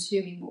if you're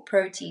consuming more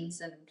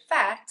proteins and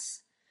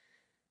fats,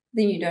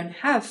 then you don't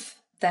have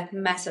that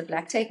massive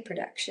lactate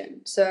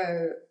production.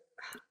 So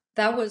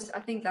I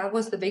think that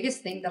was the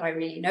biggest thing that I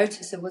really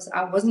noticed.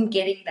 I wasn't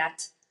getting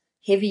that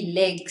heavy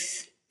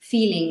legs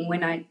feeling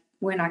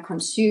when I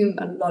consume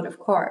a lot of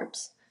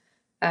carbs.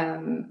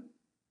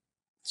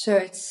 So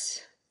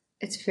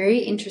it's very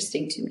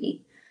interesting to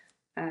me.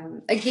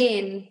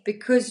 Again,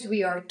 because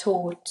we are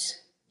taught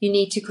you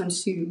need to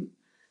consume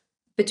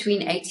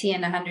between 80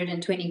 and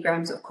 120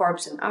 grams of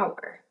carbs an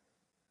hour.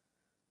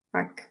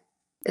 Like,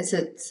 is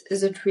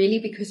it really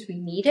because we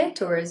need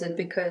it, or is it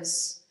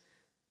because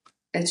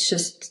it's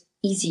just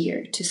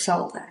easier to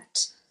sell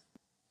that?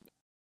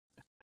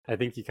 I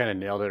think you kind of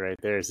nailed it right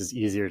there. It's just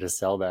easier to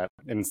sell that.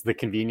 And it's the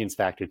convenience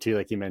factor too,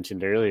 like you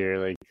mentioned earlier.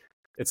 Like,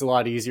 it's a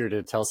lot easier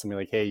to tell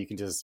somebody like, hey, you can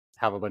just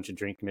have a bunch of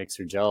drink mix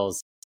or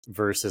gels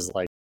versus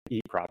like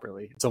eat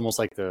properly. It's almost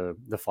like the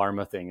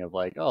pharma thing of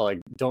like, oh, like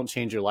don't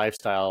change your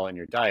lifestyle and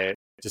your diet,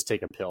 just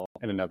take a pill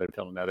and another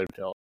pill, another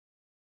pill.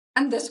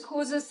 And this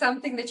causes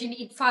something that you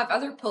need 5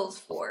 other pills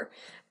for.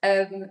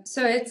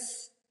 So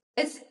it's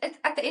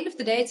at the end of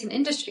the day, it's an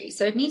industry,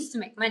 so it needs to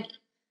make money.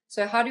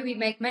 So how do we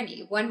make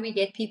money? One, we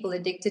get people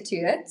addicted to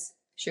it,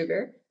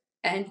 sugar,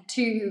 and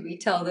two, we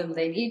tell them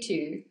they need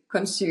to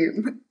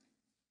consume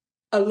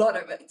a lot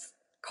of it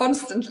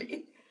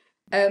constantly,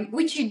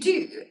 which you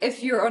do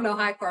if you're on a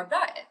high carb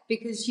diet,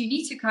 because you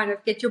need to kind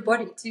of get your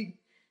body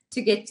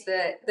to get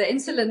the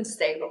insulin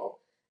stable.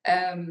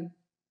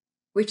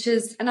 Which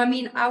is, and I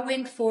mean, I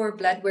went for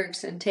blood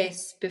works and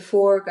tests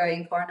before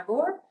going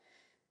carnivore,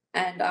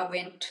 and I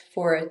went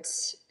for it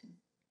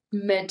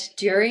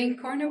during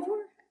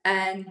carnivore,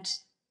 and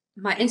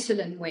my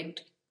insulin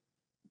went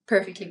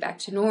perfectly back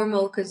to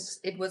normal because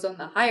it was on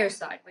the higher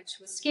side, which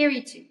was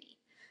scary to me.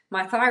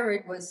 My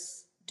thyroid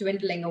was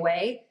dwindling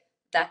away.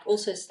 That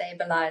also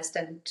stabilized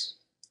and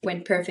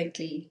went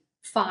perfectly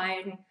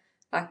fine.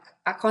 Like,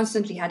 I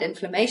constantly had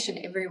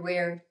inflammation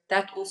everywhere.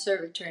 That also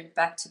returned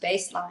back to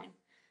baseline.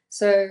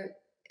 So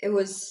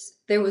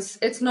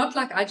it's not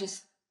like I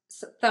just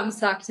thumb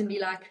sucked and be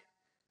like,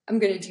 I'm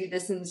going to do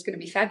this and it's going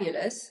to be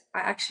fabulous.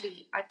 I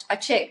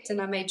checked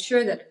and I made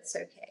sure that it's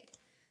okay.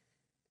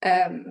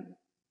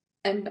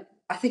 And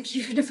I think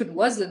even if it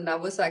wasn't, I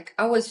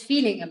was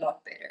feeling a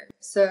lot better.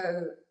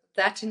 So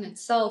that in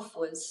itself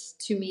was,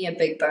 to me, a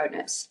big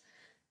bonus.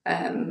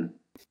 And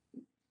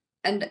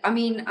I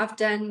mean, I've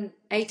done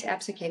 8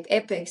 Absicate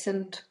Epics,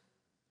 and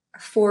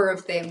 4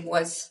 of them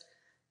was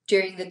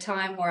during the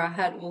time where I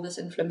had all this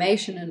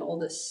inflammation and all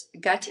this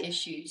gut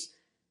issues.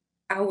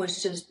 I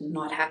was just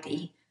not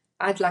happy.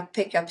 I'd like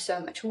pick up so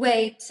much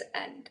weight,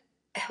 and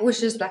it was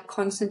just like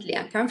constantly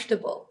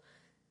uncomfortable.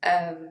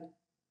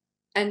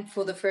 And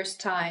for the first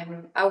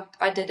time,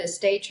 I did a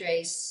stage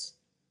race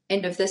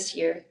end of this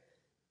year,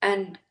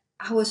 and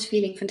I was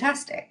feeling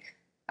fantastic.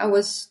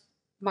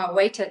 My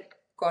weight had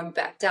gone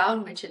back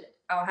down, which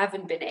I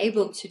haven't been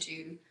able to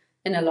do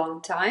in a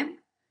long time.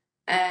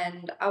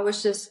 And I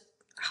was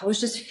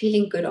just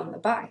feeling good on the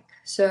bike.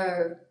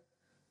 So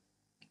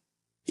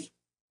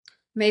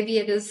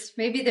maybe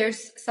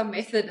there's some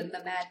method in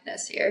the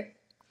madness here.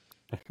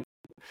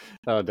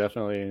 Oh,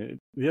 definitely.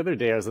 The other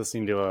day I was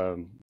listening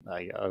to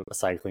a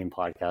cycling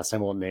podcast. I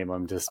won't name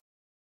them just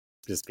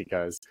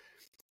because.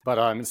 But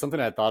it's something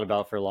I thought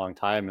about for a long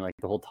time, and like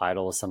the whole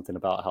title was something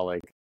about how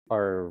like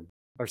are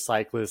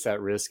cyclists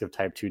at risk of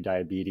type 2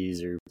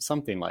 diabetes or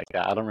something like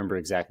that. I don't remember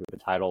exactly what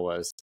the title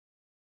was.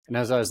 And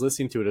as I was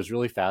listening to it, it was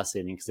really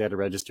fascinating because they had a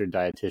registered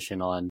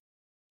dietitian on,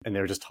 and they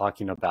were just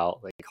talking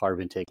about like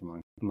carb intake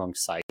among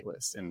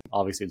cyclists, and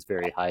obviously it's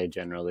very high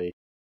generally.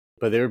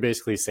 But they were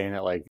basically saying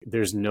that like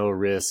there's no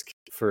risk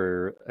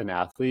for an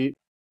athlete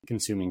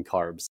consuming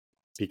carbs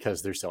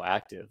because they're so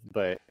active.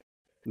 But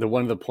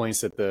one of the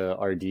points that the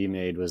RD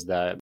made was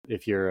that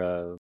if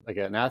you're like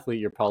an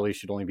athlete, you probably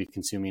should only be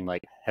consuming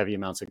like heavy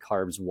amounts of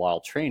carbs while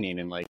training.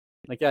 And like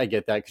yeah, I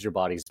get that because your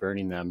body's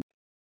burning them.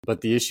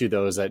 But the issue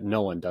though is that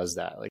no one does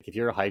that. Like if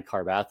you're a high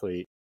carb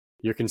athlete,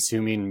 you're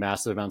consuming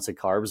massive amounts of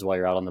carbs while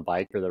you're out on the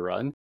bike or the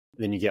run.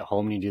 Then you get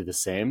home and you do the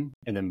same.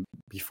 And then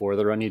before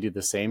the run, you do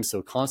the same.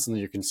 So constantly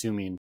you're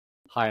consuming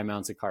high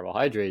amounts of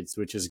carbohydrates,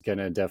 which is going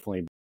to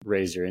definitely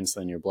raise your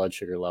insulin, your blood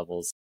sugar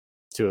levels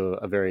to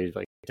a very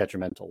like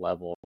detrimental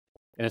level.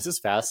 And it's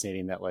just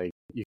fascinating that like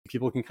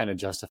people can kind of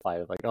justify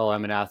it like, oh,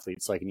 I'm an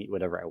athlete, so I can eat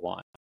whatever I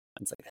want.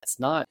 And it's like, that's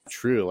not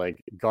true.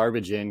 Like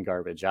garbage in,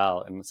 garbage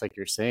out. And it's like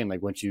you're saying,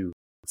 like once you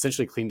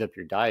essentially cleaned up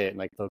your diet and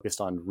like focused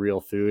on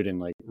real food and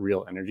like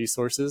real energy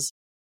sources,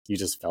 you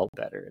just felt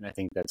better. And I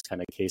think that's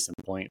kind of case in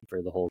point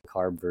for the whole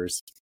carb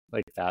versus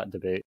like fat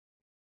debate.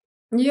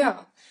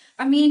 Yeah.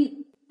 I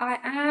mean, I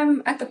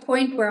am at the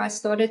point where I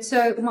started.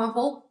 So my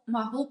whole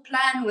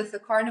plan with the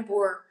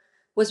carnivore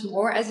was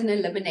more as an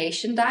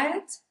elimination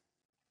diet,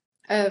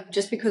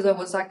 just because I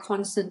was like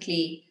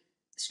constantly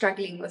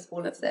struggling with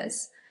all of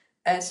this.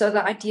 So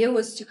the idea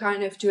was to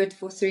kind of do it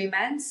for 3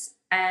 months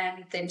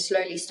and then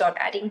slowly start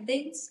adding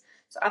things.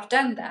 So I've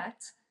done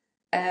that.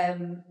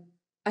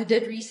 I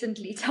did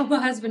recently tell my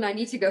husband I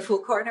need to go full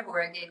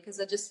carnivore again because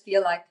I just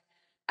feel like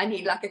I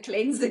need like a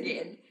cleanse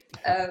again.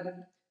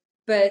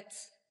 But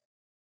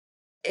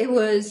it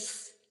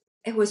was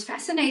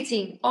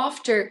fascinating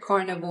after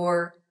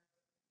carnivore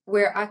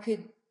where I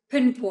could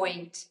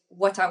pinpoint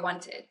what I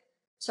wanted.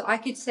 So I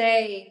could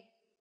say,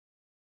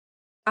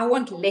 I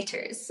want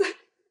letters,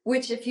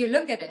 which if you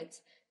look at it,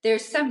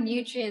 there's some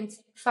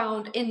nutrients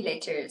found in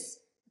letters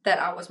that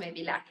I was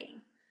maybe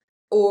lacking.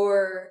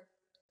 Or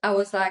I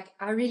was like,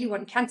 I really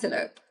want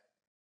cantaloupe.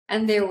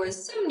 And there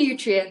was some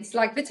nutrients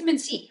like vitamin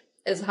C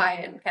is high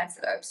in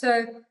cantaloupe.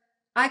 So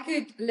I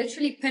could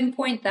literally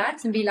pinpoint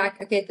that and be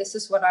like, okay, this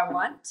is what I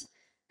want.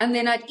 And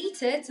then I'd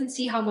eat it and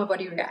see how my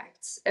body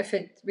reacts. If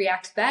it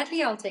reacts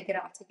badly, I'll take it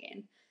out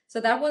again.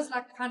 So that was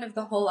like kind of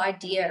the whole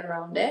idea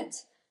around it.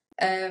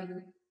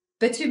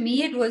 But to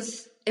me, it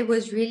was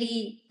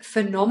really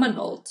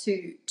phenomenal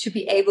to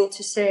be able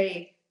to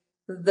say,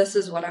 this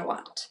is what I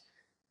want.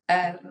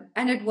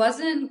 And it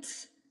wasn't,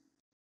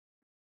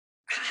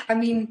 I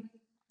mean,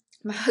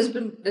 my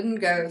husband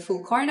didn't go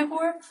full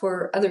carnivore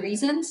for other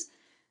reasons.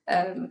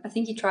 I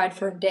think he tried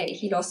for a day.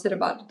 He lost it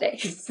about a day.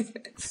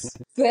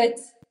 But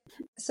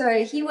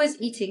so he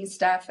was eating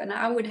stuff, and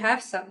I would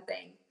have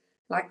something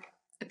like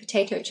a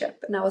potato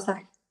chip, and I was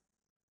like,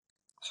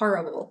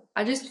 horrible.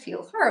 I just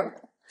feel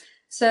horrible.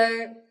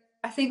 So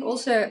I think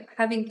also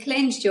having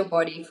cleansed your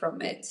body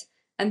from it,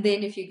 and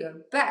then if you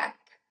go back,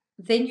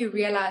 then you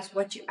realize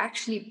what you're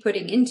actually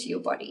putting into your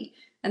body,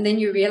 and then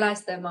you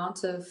realize the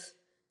amount of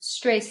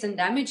stress and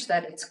damage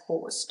that it's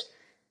caused.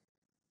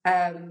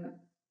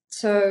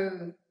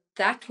 So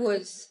that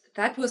was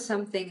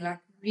something like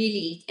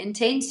really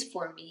intense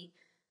for me,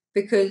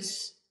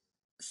 because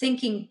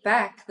thinking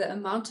back, the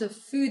amount of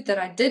food that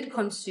I did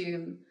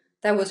consume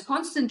that was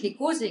constantly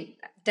causing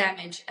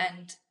damage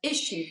and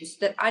issues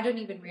that I don't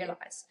even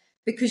realize,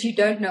 because you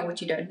don't know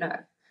what you don't know.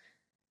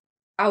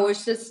 I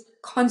was just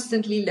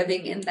constantly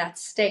living in that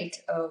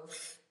state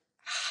of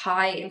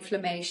high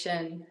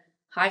inflammation,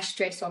 high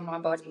stress on my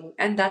body,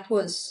 and that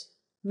was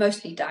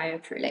mostly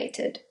diet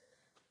related.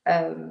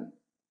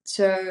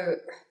 So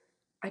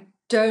I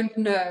don't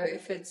know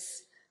if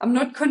I'm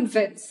not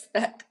convinced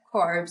that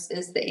carbs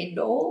is the end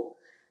all.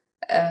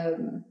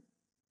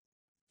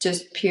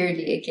 Just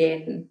purely,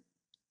 again,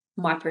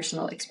 my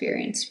personal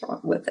experience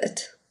with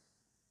it.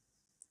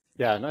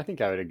 Yeah, and I think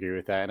I would agree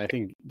with that. And I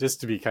think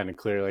just to be kind of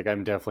clear, like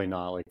I'm definitely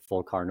not like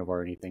full carnivore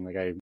or anything.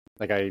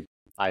 Like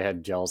I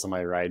had gels on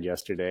my ride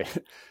yesterday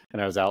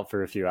and I was out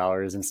for a few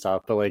hours and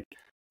stuff. But like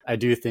I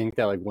do think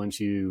that like once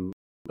you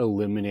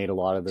eliminate a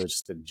lot of those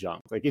just the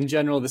junk, like in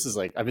general, this is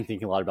like I've been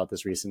thinking a lot about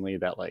this recently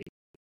that like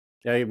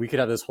yeah, we could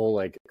have this whole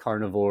like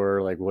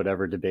carnivore, like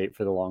whatever debate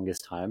for the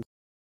longest time.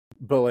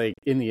 But like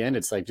in the end,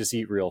 it's like just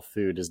eat real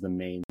food is the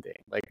main thing.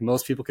 Like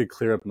most people could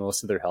clear up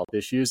most of their health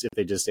issues if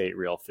they just ate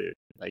real food.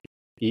 Like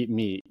eat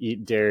meat,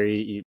 eat dairy,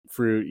 eat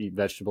fruit, eat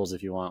vegetables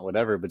if you want,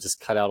 whatever, but just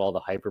cut out all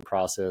the hyper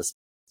processed,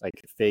 like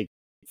fake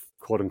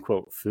quote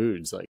unquote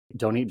foods. Like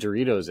don't eat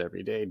Doritos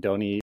every day.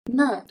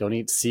 No, Don't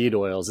eat seed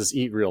oils. Just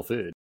eat real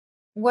food.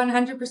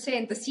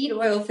 100%. The seed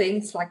oil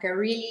thing's like a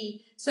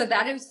really, so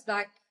that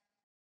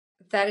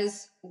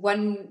is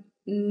one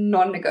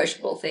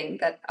non-negotiable thing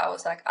that I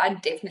was like, I'm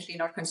definitely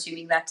not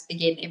consuming that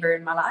again ever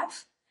in my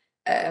life.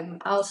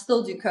 I'll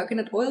still do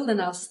coconut oil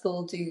and I'll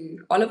still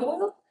do olive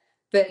oil,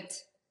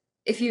 but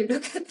if you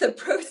look at the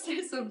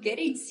process of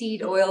getting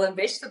seed oil and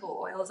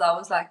vegetable oils, I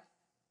was like,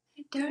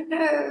 I don't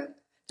know.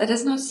 That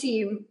does not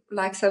seem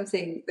like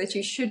something that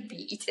you should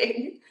be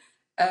eating.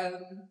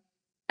 Um,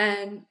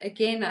 and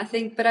again, I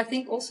think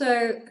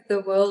also the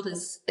world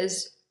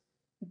is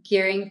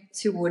gearing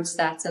towards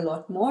that a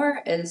lot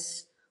more,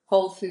 is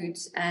whole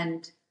foods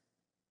and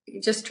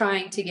just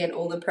trying to get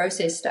all the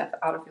processed stuff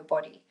out of your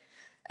body.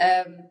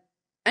 Um,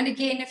 and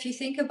again, if you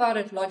think about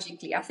it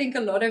logically, I think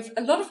a lot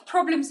of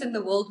problems in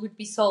the world would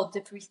be solved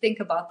if we think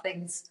about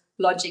things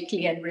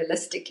logically and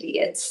realistically.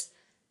 It's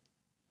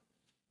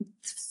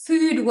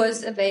food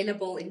was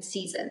available in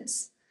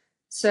seasons.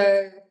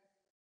 So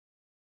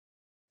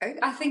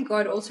I think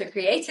God also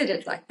created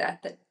it like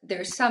that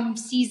there are some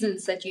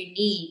seasons that you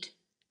need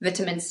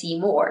vitamin C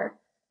more,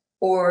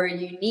 or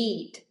you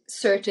need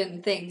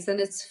certain things, and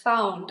it's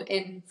found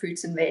in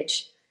fruits and veg.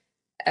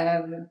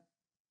 Um,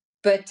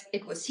 but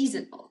it was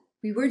seasonal.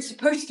 We weren't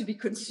supposed to be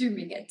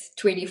consuming it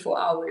 24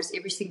 hours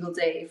every single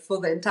day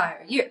for the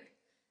entire year.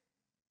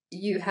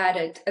 You had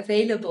it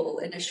available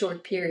in a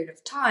short period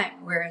of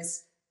time,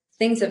 whereas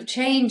things have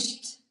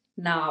changed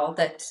now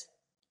that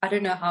I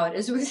don't know how it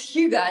is with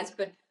you guys,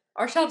 but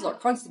our shelves are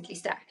constantly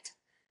stacked.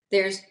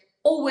 There's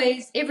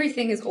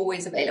everything is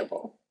always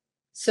available.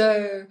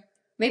 So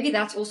maybe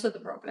that's also the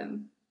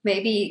problem.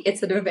 Maybe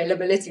it's an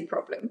availability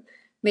problem.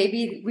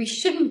 Maybe we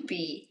shouldn't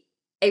be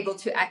able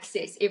to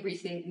access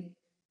everything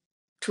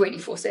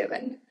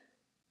 24/7.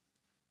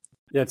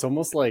 Yeah, it's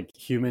almost like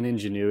human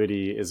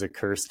ingenuity is a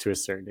curse to a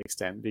certain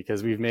extent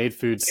because we've made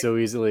food so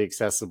easily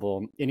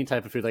accessible. Any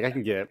type of food, like I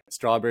can get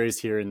strawberries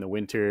here in the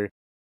winter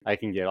I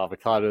can get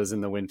avocados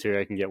in the winter.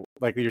 I can get,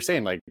 like you're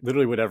saying, like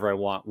literally whatever I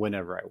want,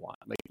 whenever I want.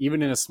 Like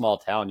even in a small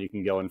town, you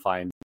can go and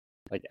find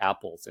like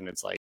apples, and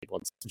it's like, well,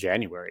 it's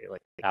January.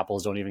 Like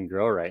apples don't even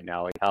grow right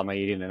now. Like how am I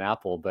eating an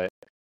apple? But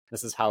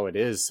this is how it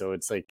is. So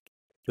it's like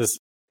this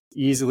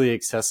easily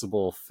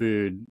accessible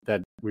food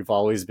that we've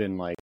always been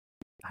like,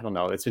 I don't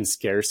know, it's been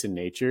scarce in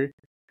nature,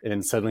 and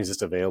then suddenly it's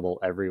just available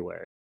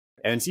everywhere.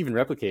 And it's even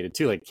replicated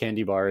too, like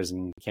candy bars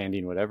and candy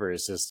and whatever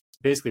is just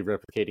basically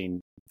replicating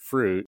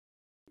fruit,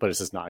 but it's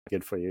just not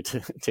good for you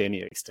to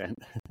any extent.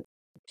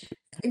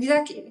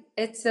 Exactly.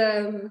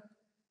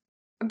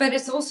 But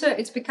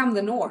it's become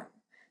the norm.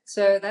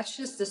 So that's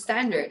just the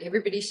standard.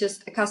 Everybody's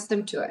just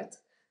accustomed to it.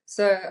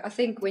 So I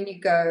think when you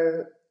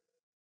go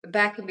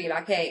back and be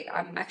like, hey,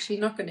 I'm actually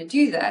not going to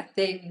do that,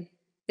 then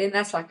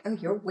that's like, oh,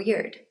 you're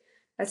weird.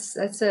 That's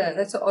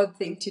an odd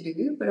thing to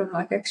do. But I'm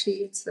like,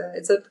 actually, it's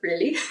a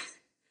really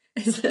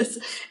is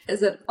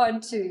it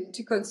odd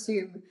to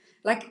consume.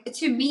 Like,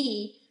 to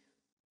me,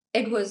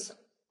 it was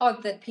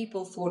odd that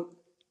people thought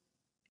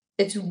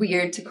it's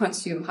weird to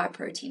consume high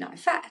protein, high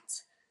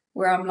fat,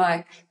 where I'm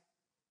like,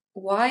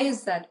 why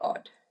is that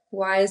odd?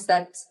 Why is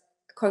that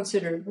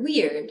considered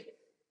weird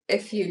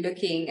if you're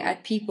looking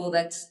at people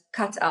that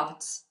cut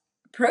out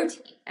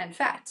protein and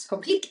fats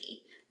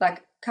completely,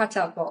 like cut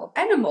out all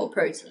animal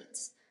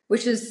proteins,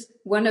 which is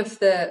one of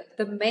the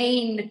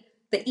main,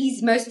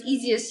 most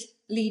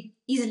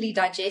easily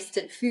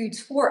digested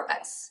foods for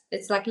us.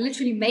 It's like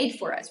literally made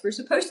for us. We're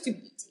supposed to be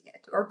eating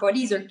it. Our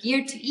bodies are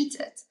geared to eat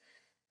it.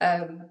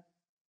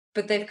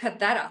 But they've cut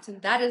that out,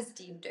 and that is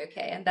deemed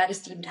okay, and that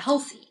is deemed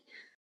healthy.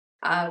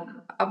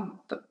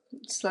 But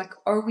it's like,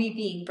 are we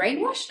being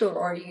brainwashed, or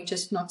are you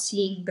just not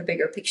seeing the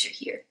bigger picture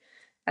here?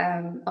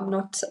 I'm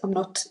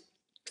not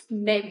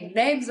naming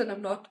names, and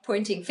I'm not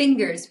pointing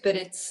fingers, but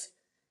it's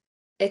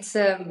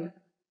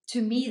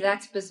to me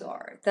that's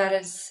bizarre. That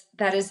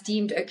is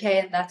deemed okay,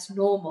 and that's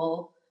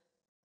normal.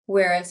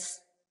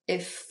 Whereas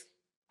if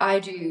I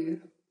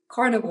do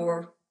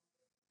carnivore,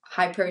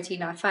 high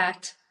protein, high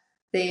fat,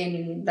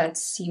 then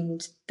that's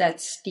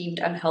deemed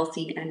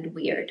unhealthy and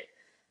weird.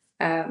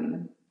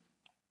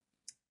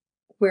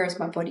 Whereas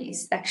my body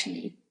is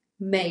actually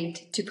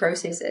made to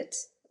process it,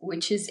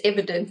 which is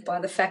evident by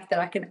the fact that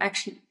I can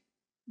actually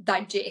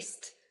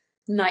digest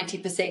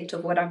 90%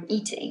 of what I'm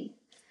eating.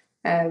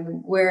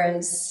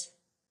 Whereas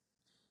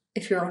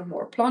if you're on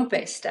more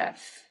plant-based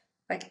stuff,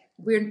 like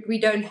we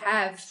don't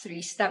have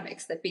three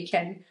stomachs that we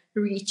can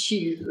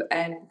rechew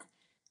and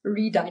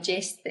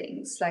redigest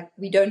things. Like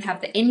we don't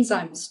have the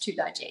enzymes to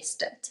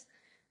digest it,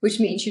 which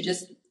means you're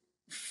just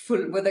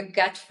full with a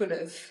gut full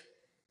of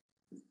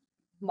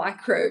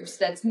microbes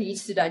that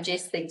needs to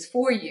digest things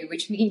for you,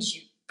 which means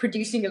you're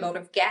producing a lot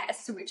of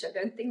gas, which I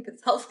don't think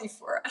is healthy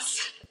for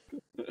us.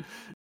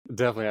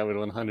 Definitely, I would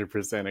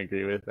 100%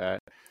 agree with that.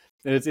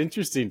 And it's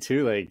interesting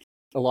too, like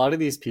a lot of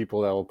these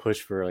people that will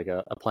push for like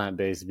a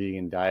plant-based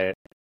vegan diet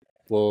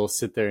will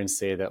sit there and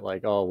say that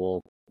like, oh,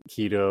 well,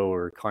 keto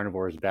or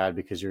carnivore is bad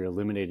because you're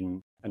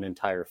eliminating an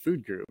entire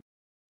food group.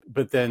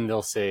 But then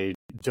they'll say,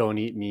 don't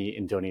eat meat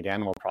and don't eat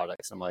animal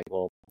products. I'm like,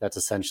 well, that's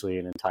essentially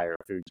an entire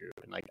food group.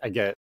 And like, I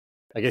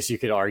guess you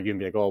could argue and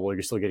be like, oh, well,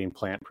 you're still getting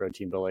plant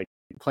protein, but like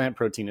plant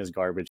protein is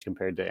garbage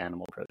compared to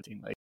animal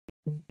protein. Like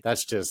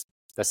that's just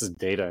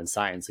data and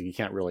science. Like you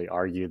can't really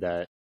argue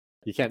that.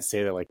 You can't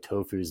say that like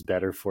tofu is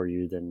better for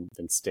you than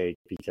steak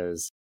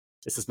because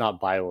it's just not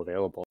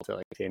bioavailable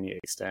to any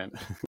extent.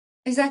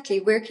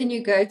 Exactly. Where can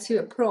you go to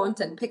a plant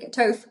and pick a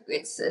tofu?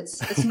 It's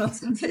not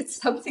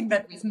it's something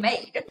that we've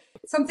made,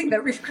 something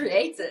that we've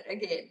created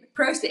again,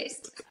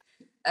 processed.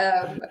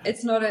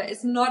 It's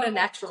not a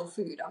natural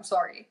food. I'm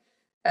sorry.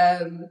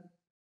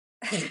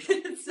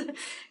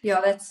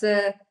 Yeah,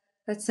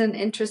 that's an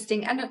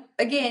interesting, and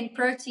again,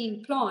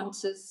 protein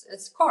plants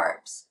is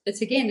carbs. It's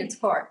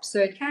carbs,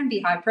 so it can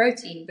be high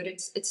protein, but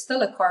it's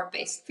still a carb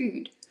based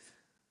food.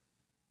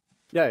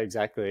 Yeah,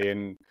 exactly.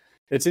 And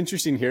it's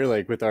interesting here,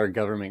 like with our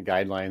government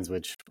guidelines,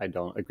 which I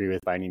don't agree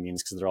with by any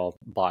means because they're all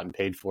bought and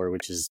paid for,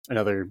 which is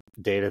another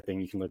data thing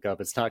you can look up.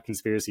 It's not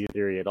conspiracy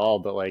theory at all,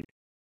 but like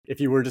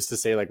if you were just to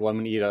say like, well, I'm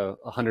going to eat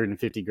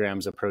 150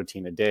 grams of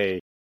protein a day,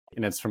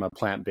 and it's from a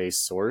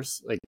plant-based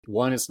source, like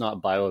one, it's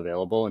not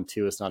bioavailable, and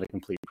two, it's not a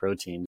complete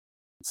protein.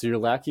 So you're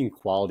lacking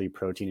quality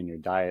protein in your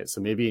diet.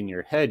 So maybe in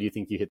your head, you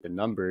think you hit the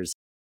numbers,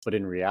 but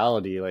in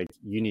reality, like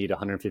you need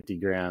 150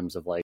 grams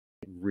of like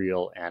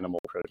real animal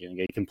protein,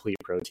 a complete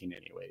protein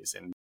anyways.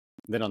 And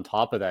then on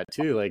top of that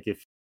too, like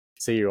if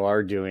say you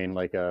are doing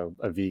like a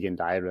vegan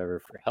diet or whatever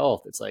for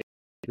health, it's like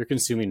you're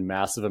consuming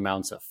massive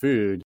amounts of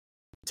food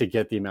to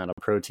get the amount of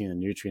protein and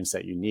nutrients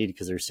that you need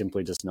because they're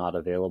simply just not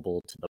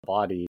available to the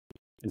body.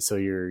 And so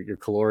your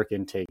caloric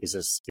intake is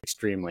just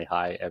extremely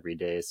high every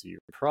day. So you're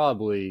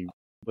probably,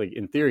 like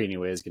in theory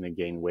anyway, is going to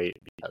gain weight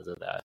because of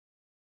that.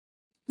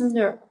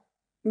 No,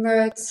 no,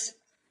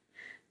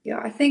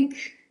 I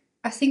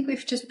think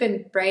we've just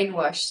been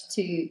brainwashed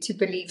to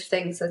believe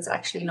things that's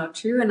actually not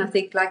true. And I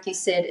think, like you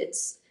said,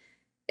 it's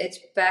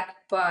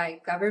backed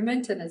by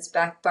government and it's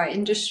backed by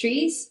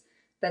industries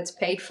that's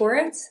paid for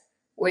it,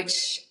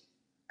 which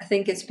I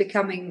think it's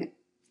becoming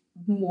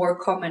more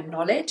common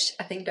knowledge.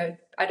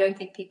 I don't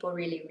think people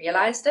really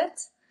realized it.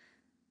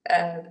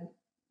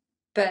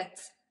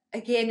 But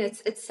again,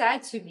 it's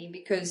sad to me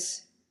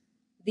because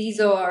these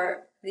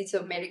are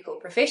medical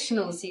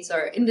professionals. These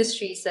are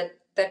industries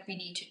that we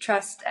need to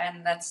trust,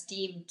 and that's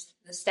deemed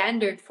the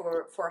standard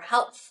for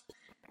health.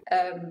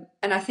 And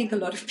I think a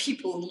lot of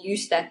people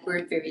use that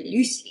word very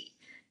loosely.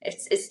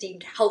 It's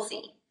deemed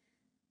healthy,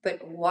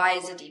 but why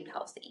is it deemed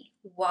healthy?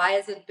 Why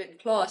has it been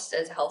classed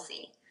as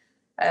healthy?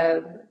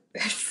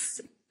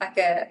 It's like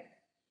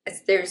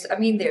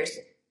there's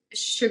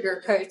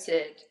sugar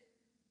coated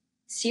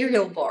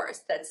cereal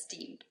bars that's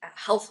deemed a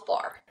health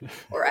bar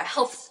or a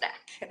health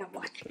snack, and I'm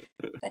like,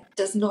 that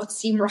does not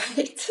seem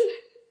right.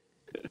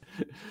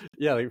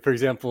 Yeah, like for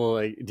example,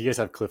 like do you guys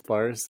have Cliff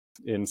Bars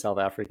in South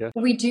Africa?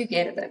 We do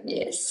get them,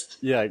 yes.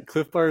 Yeah,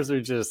 Cliff Bars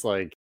are just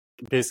like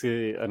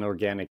basically an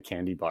organic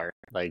candy bar.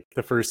 Like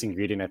the first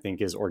ingredient I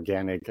think is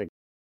organic, like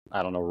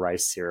I don't know,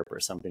 rice syrup or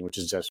something, which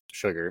is just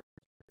sugar.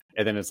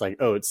 And then it's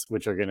like oats,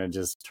 which are gonna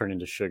just turn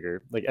into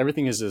sugar. Like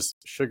everything is just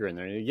sugar in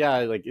there. Yeah,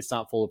 like it's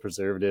not full of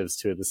preservatives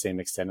to the same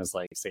extent as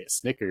like say a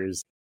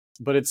Snickers,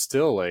 but it's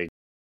still like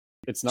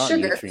it's not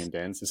Sugar. nutrient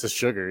dense. It's just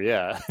sugar.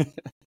 Yeah,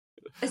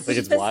 It's like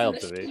it's just wild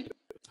to me.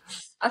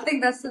 I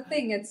think that's the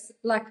thing. It's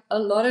like a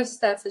lot of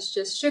stuff is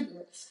just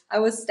sugar. I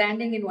was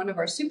standing in one of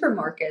our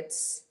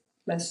supermarkets,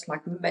 this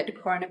like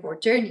mid carnivore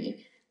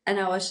journey, and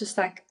I was just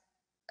like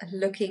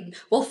looking.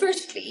 Well,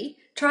 firstly,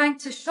 trying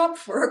to shop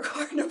for a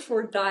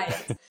carnivore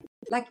diet.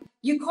 Like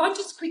you can't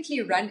just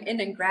quickly run in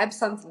and grab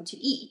something to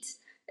eat.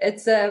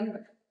 It's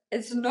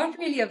not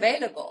really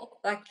available.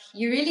 Like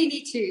you really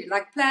need to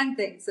like plan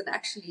things and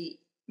actually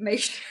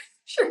make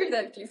sure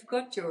that you've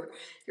got your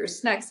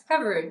snacks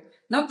covered.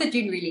 Not that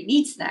you really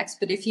need snacks,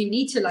 but if you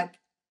need to like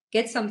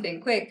get something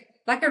quick,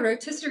 like a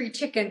rotisserie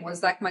chicken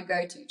was like my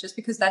go-to, just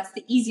because that's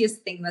the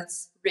easiest thing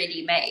that's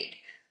ready made.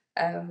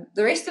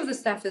 The rest of the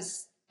stuff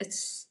is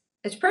it's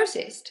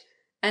processed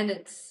and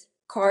it's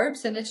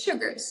carbs and it's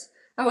sugars.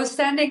 I was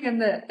standing in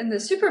the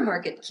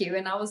supermarket queue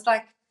and I was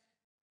like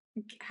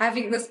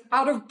having this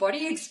out of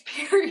body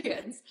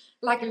experience,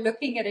 like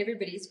looking at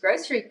everybody's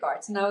grocery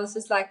carts, and I was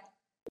just like,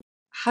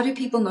 how do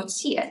people not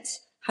see it?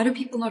 How do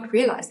people not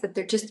realize that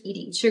they're just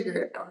eating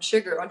sugar on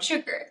sugar on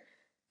sugar?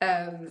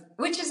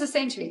 Which is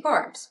essentially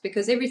carbs,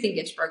 because everything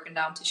gets broken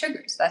down to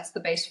sugars. That's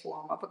the base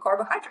form of a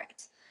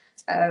carbohydrate.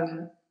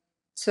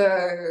 So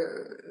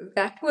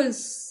that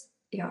was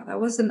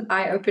an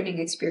eye-opening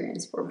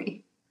experience for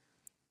me.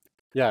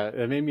 Yeah,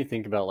 it made me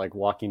think about like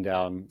walking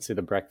down, say,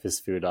 the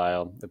breakfast food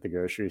aisle at the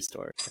grocery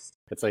store.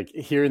 It's like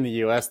here in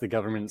the US, the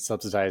government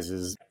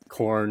subsidizes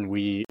corn,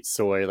 wheat,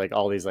 soy, like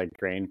all these like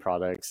grain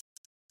products.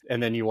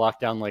 And then you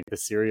walk down like the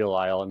cereal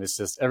aisle and it's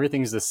just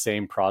everything's the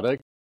same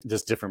product,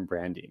 just different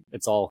branding.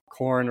 It's all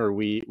corn or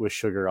wheat with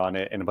sugar on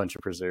it and a bunch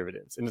of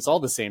preservatives. And it's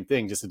all the same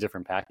thing, just a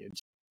different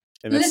package.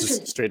 And that's Literally.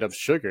 just straight up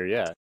sugar,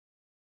 yeah.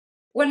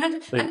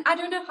 100. Like, And I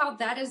don't know how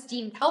that is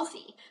deemed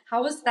healthy.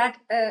 How is that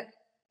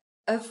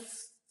a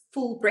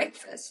full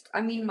breakfast?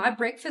 I mean, my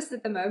breakfast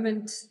at the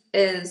moment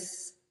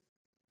is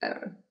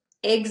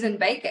eggs and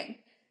bacon.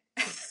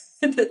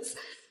 And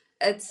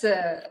it's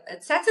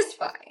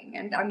satisfying.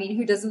 And I mean,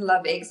 who doesn't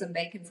love eggs and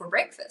bacon for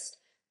breakfast?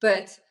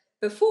 But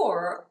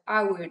before,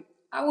 I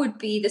would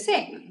be the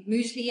same,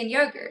 muesli and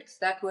yogurt.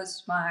 That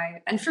was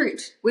and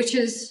fruit, which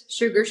is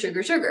sugar,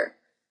 sugar, sugar.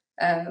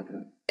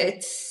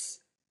 It's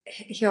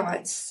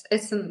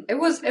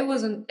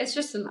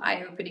just an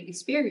eye-opening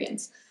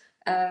experience.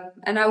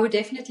 And I would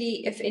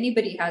definitely, if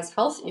anybody has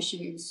health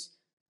issues,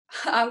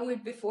 I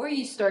would, before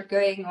you start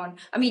going on,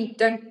 I mean,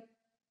 don't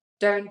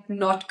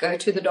not go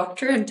to the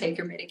doctor and take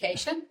your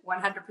medication.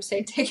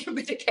 100% take your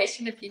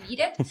medication if you need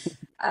it.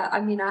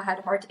 I mean, I had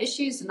heart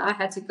issues and I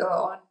had to go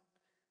on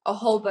a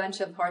whole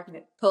bunch of heart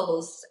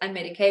pills and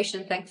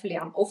medication. Thankfully,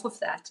 I'm off of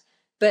that.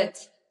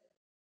 But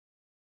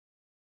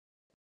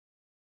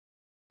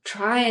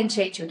try and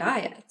change your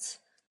diet.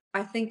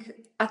 I think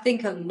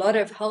a lot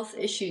of health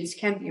issues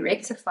can be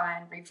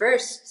rectified and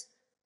reversed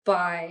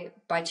by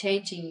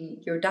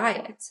changing your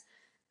diet.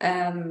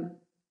 I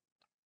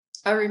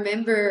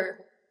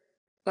remember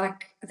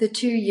like the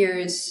 2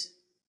 years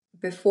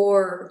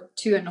before,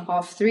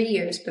 2.5, 3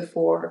 years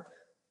before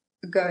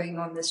going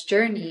on this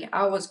journey,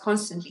 I was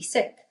constantly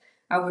sick.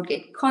 I would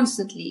get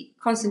constantly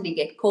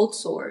get cold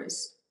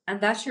sores,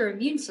 and that's your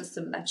immune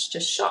system that's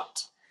just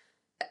shot.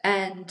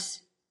 And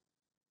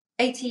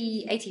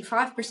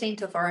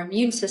 85% of our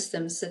immune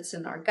system sits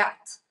in our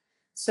gut.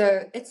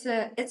 So it's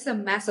a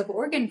massive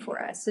organ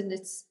for us, and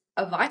it's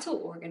a vital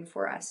organ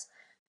for us.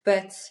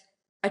 But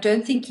I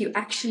don't think you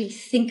actually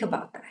think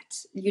about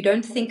that. You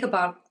don't think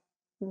about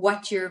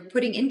what you're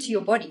putting into your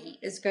body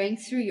is going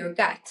through your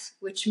gut,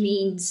 which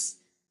means,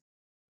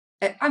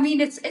 I mean,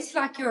 it's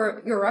like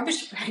your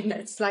rubbish bin.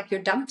 It's like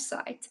your dump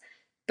site,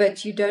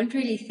 but you don't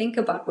really think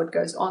about what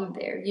goes on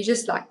there. You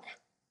just like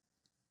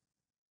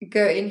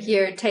go in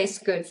here, it tastes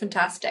good,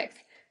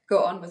 fantastic,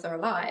 go on with our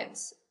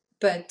lives.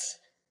 But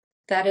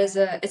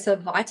it's a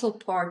vital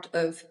part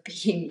of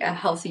being a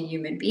healthy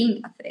human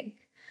being, I think.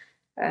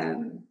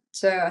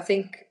 So I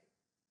think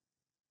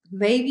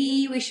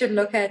maybe we should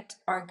look at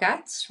our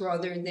guts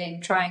rather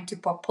than trying to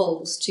pop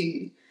pills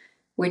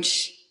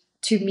which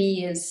to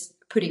me is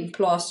putting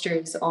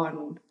plasters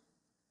on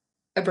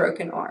a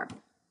broken arm.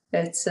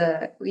 That's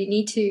we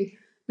need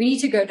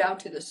to go down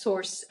to the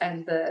source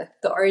and the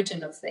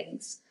origin of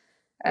things.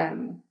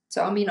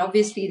 So I mean,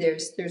 obviously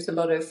there's a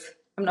lot of,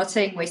 I'm not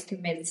saying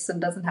Western medicine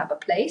doesn't have a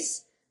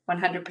place.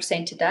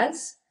 100% it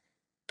does.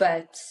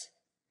 But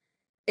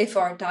if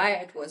our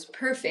diet was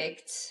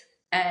perfect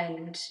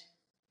and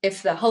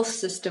if the health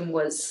system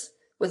was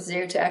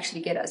there to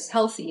actually get us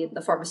healthy and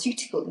the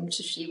pharmaceutical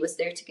industry was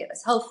there to get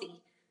us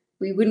healthy,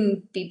 we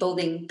wouldn't be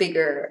building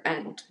bigger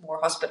and more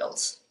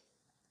hospitals,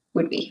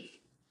 would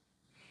we?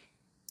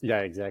 Yeah,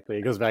 exactly.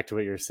 It goes back to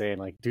what you're saying,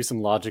 like do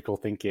some logical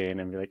thinking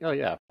and be like, oh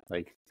yeah,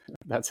 like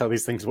that's how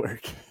these things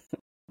work.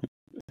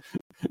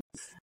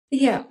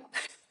 Yeah.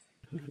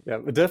 Yeah,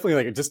 but definitely,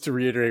 like, just to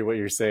reiterate what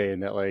you're saying,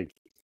 that like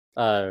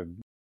uh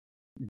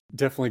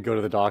definitely go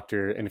to the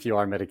doctor, and if you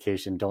are on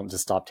medication, don't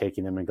just stop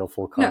taking them and go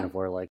full No.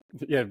 carnivore. Like,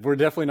 yeah, we're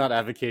definitely not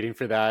advocating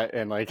for that,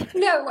 and like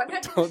No,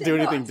 don't 100% do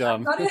anything not.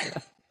 dumb.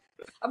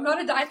 I'm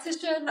not a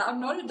dietitian.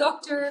 I'm not a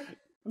doctor.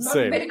 I'm not a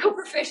Same. medical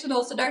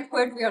professional, so don't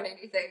quote me on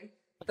anything.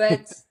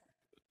 But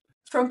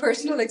from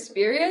personal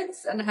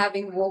experience and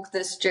having walked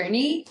this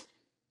journey,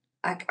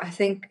 I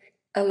think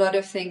a lot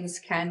of things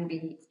can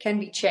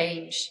be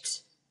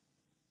changed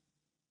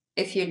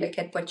if you look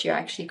at what you're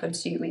actually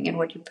consuming and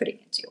what you're putting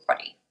into your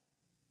body.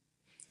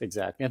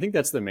 Exactly. I think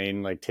that's the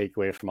main like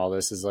takeaway from all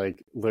this is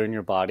like learn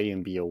your body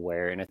and be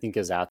aware. And I think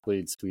as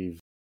athletes, you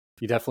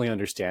definitely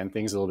understand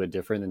things a little bit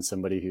different than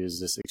somebody who's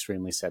just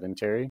extremely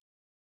sedentary.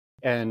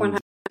 And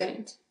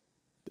 100%.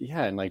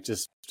 yeah, and like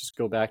just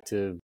go back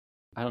to,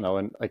 I don't know,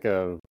 and like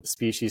a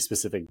species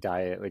specific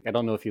diet. Like I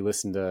don't know if you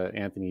listen to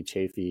Anthony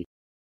Chafee.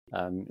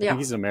 I think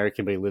he's an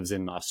American, but he lives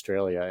in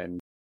Australia. And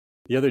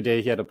the other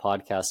day he had a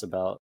podcast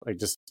about like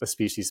just a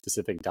species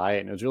specific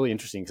diet, and it was really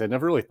interesting because I'd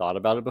never really thought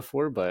about it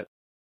before. But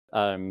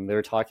they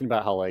were talking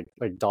about how like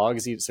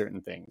dogs eat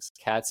certain things,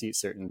 cats eat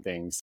certain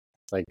things,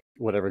 like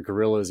whatever,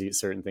 gorillas eat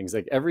certain things.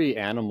 Like every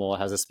animal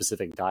has a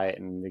specific diet,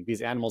 and like,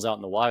 these animals out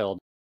in the wild,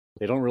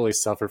 they don't really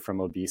suffer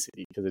from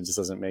obesity because it just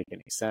doesn't make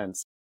any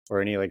sense,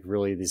 or any like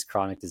really these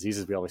chronic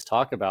diseases we always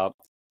talk about.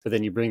 But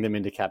then you bring them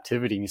into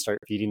captivity and you start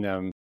feeding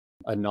them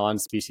a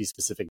non-species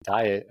specific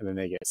diet, and then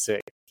they get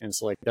sick. And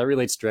so like that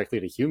relates directly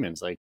to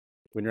humans. Like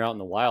when you're out in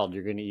the wild,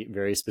 you're going to eat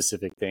very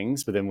specific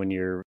things. But then when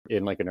you're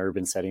in like an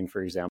urban setting,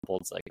 for example,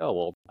 it's like, oh,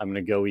 well, I'm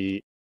going to go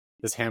eat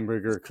this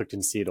hamburger cooked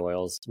in seed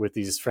oils with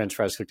these French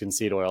fries cooked in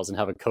seed oils and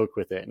have a Coke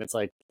with it. And it's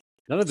like,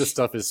 none of this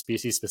stuff is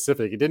species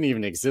specific. It didn't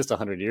even exist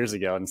 100 years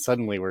ago. And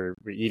suddenly we're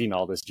eating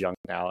all this junk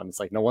now. And it's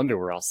like, no wonder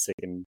we're all sick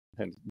and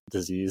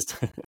diseased.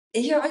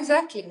 Yeah,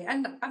 exactly.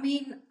 And I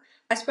mean,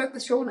 I spoke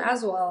with Sean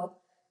as well.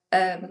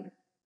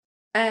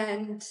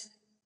 And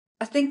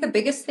I think the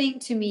biggest thing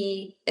to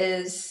me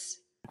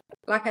is,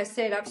 like I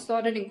said, I've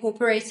started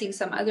incorporating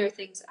some other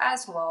things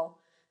as well.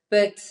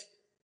 But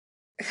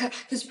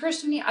because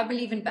personally, I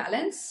believe in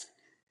balance.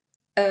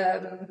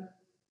 And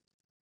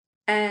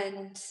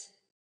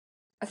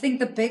I think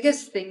the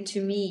biggest thing to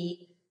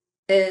me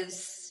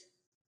is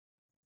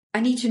I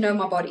need to know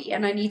my body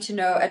and I need to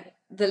know at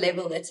the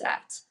level it's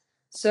at.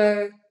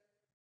 So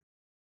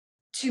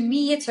to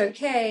me, it's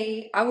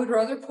okay. I would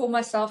rather call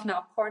myself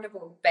now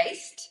carnivore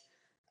based.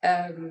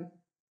 And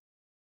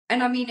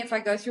I mean, if I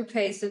go through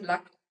phase and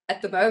like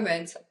at the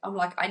moment, I'm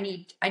like, I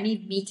need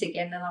meat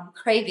again and I'm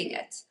craving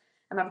it.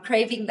 And I'm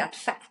craving that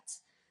fat,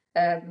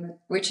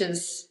 which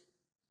is,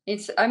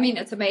 it's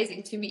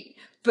amazing to me.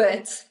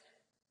 But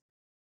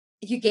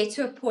you get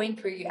to a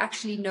point where you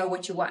actually know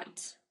what you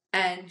want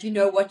and you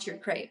know what you're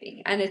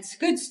craving. And it's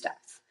good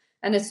stuff.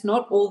 And it's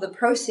not all the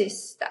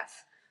processed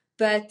stuff.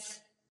 But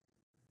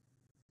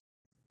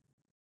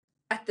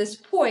at this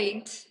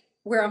point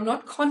where I'm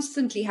not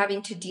constantly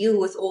having to deal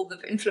with all the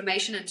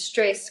inflammation and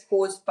stress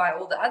caused by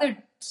all the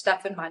other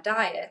stuff in my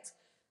diet,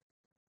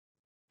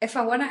 if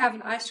I want to have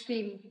an ice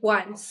cream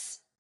once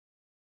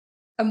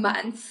a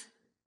month,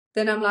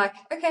 then I'm like,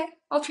 okay,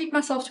 I'll treat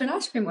myself to an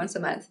ice cream once a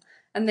month.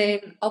 And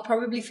then I'll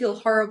probably feel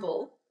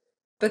horrible.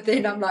 But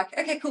then I'm like,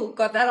 okay, cool,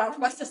 got that out of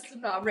my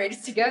system now, I'm ready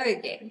to go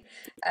again.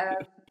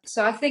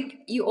 So I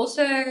think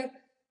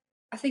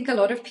I think a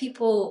lot of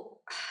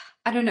people,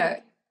 I don't know,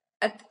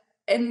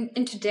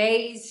 in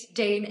today's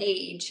day and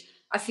age,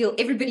 I feel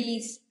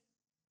everybody's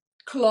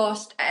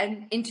classed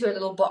and into a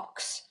little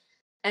box,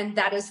 and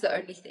that is the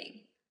only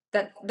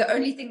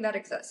thing that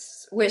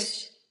exists.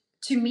 Which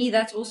to me,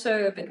 that's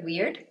also a bit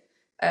weird.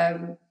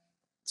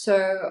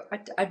 So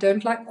I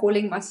don't like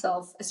calling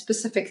myself a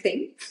specific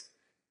thing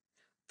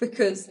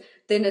because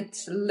then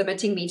it's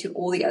limiting me to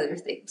all the other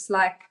things.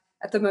 Like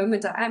at the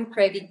moment, I am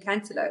craving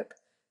cantaloupe,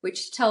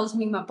 which tells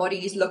me my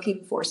body is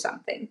looking for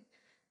something.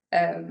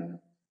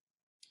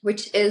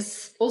 Which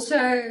is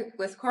also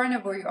with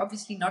carnivore, you're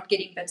obviously not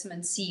getting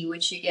vitamin C,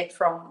 which you get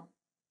from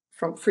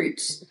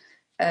fruits.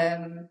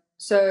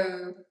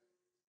 So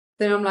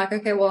then I'm like,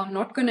 okay, well, I'm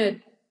not going to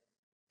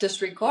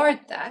disregard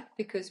that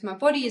because my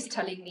body is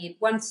telling me it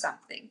wants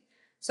something.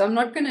 So I'm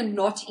not going to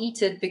not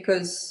eat it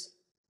because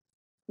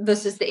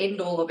this is the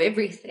end all of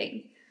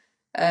everything.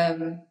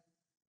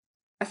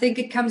 I think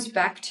it comes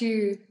back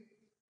to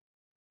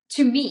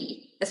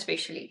me,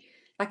 especially.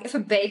 Like if a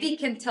baby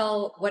can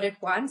tell what it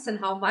wants and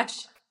how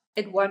much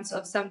it wants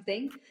of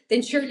something,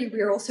 then surely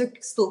we're also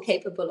still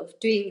capable of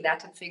doing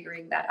that and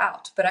figuring that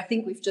out. But I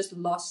think we've just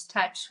lost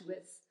touch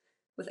with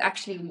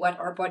actually what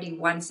our body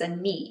wants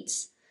and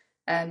needs,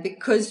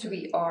 because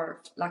we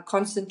are like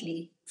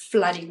constantly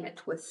flooding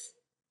it with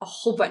a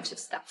whole bunch of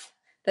stuff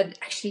that it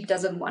actually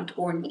doesn't want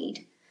or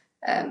need.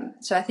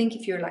 So I think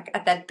if you're like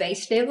at that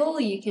base level,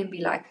 you can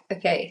be like,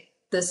 okay,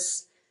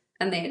 this,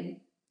 and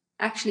then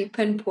actually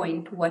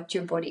pinpoint what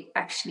your body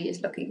actually is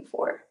looking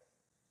for.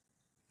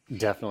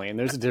 Definitely. And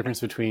there's a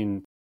difference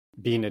between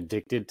being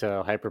addicted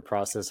to hyper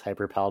processed,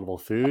 hyper palatable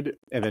food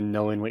and then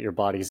knowing what your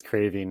body's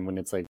craving when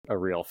it's like a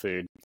real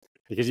food.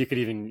 Because you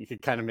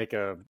could kind of make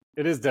it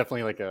is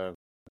definitely like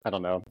I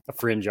don't know, a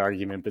fringe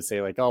argument, but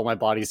say like, oh, my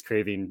body's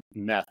craving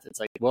meth. It's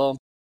like, well,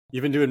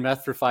 you've been doing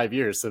meth for 5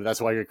 years, so that's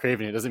why you're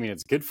craving it. It doesn't mean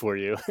it's good for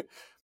you.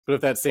 But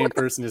if that same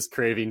person is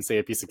craving, say,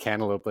 a piece of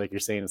cantaloupe, like you're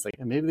saying, it's like,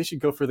 maybe they should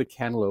go for the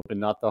cantaloupe and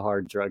not the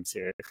hard drugs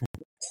here.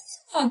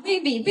 Oh,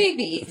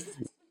 maybe.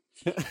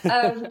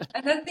 And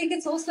I think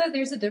it's also,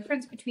 there's a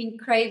difference between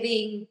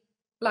craving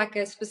like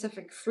a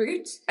specific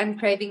fruit and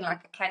craving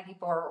like a candy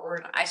bar or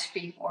an ice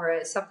cream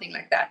or something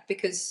like that,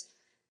 because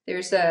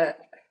there's a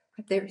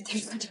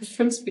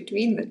difference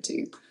between the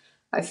two,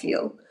 I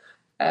feel.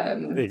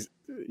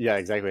 Yeah,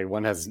 exactly.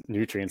 One has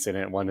nutrients in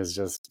it. One is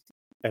just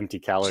empty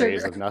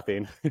calories of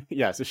nothing.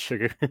 Yeah, it's just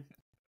sugar.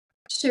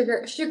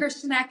 Sugar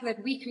snack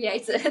that we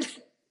created.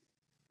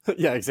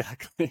 Yeah,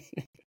 exactly.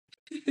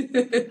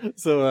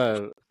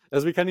 So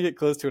as we kind of get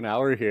close to an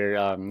hour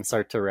here,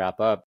 start to wrap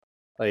up,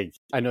 like,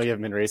 I know you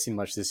haven't been racing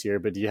much this year,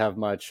 but do you have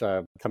much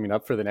coming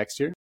up for the next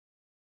year?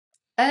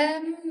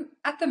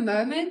 At the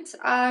moment,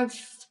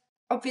 I've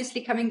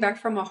obviously coming back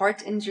from a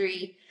heart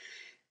injury.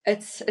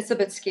 It's a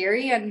bit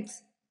scary, and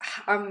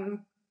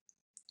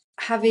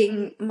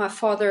having my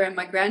father and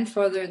my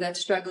grandfather that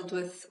struggled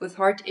with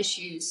heart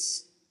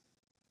issues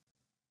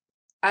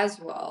as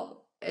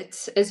well.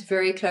 It's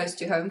very close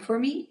to home for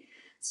me.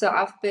 So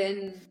I've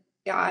been,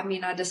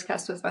 I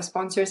discussed with my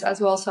sponsors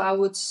as well. So I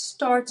would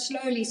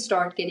slowly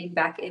start getting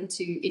back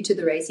into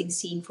the racing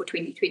scene for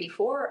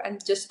 2024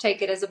 and just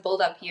take it as a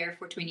build-up year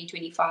for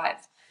 2025.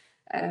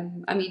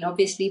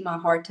 Obviously my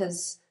heart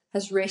has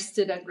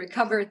rested and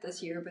recovered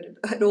this year,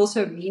 but it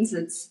also means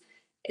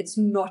it's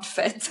not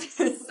fit.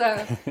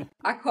 So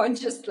I can't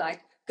just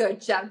like go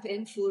jump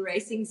in full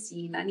racing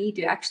scene. I need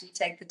to actually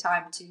take the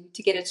time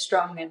to get it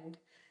strong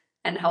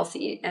and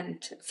healthy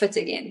and fit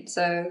again.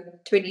 So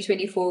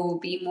 2024 will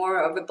be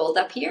more of a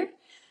build-up year,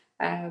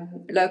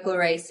 local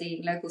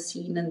racing, local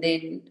scene, and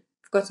then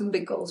I've got some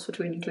big goals for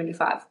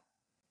 2025.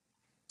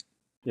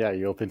 Yeah, are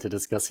you open to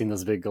discussing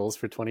those big goals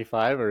for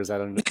 25, or is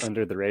that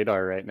under the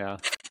radar right now?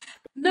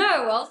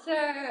 No, also,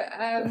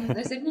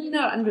 it's definitely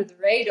not under the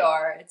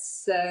radar.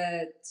 It's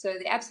so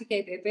the Absa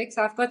Cape Epic.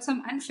 So I've got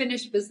some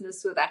unfinished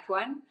business with that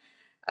one.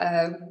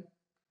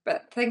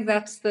 But I think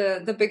that's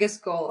the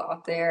biggest goal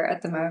out there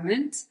at the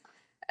moment.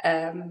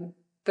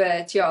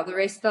 But yeah, the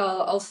rest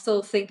I'll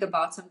still think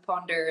about and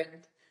ponder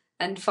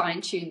and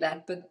fine tune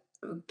that. But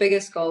the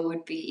biggest goal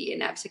would be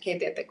an Absa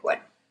Cape Epic one.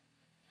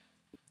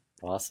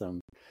 Awesome.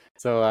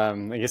 So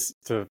I guess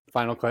the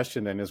final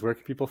question then is, where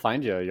can people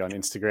find you? Are you on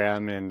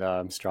Instagram and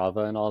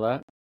Strava and all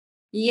that?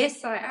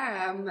 Yes, I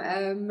am.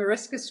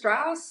 Mariske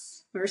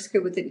Strauss,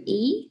 Mariske with an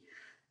E.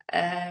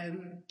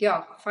 Find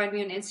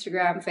me on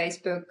Instagram,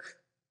 Facebook,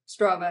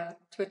 Strava,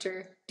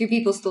 Twitter. Do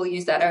people still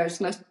use that? Oh,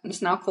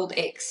 it's now called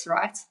X,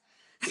 right?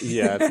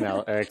 Yeah, it's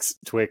now X.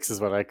 Twix is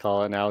what I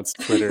call it now. It's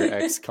Twitter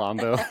X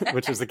combo,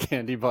 which is a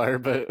candy bar,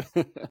 but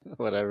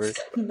whatever.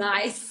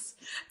 Nice.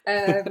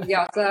 So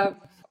I've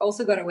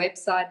also got a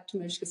website,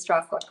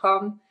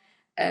 marischestrauss.com.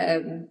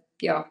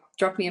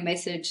 Drop me a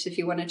message if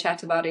you want to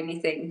chat about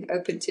anything.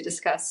 Open to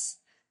discuss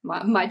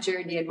my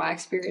journey and my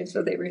experience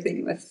with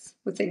everything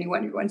with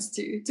anyone who wants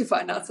to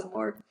find out some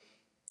more.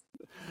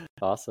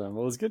 Awesome.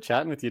 Well, it was good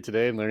chatting with you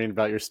today and learning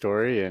about your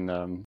story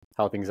and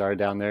how things are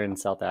down there in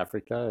South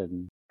Africa.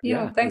 And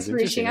thanks for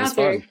reaching out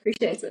there.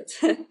 Appreciate it.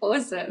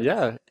 Awesome.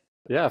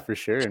 Yeah, for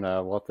sure. And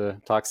we'll have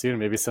to talk soon.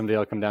 Maybe someday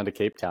I'll come down to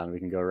Cape Town. We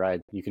can go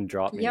ride. You can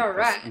drop me. Yeah,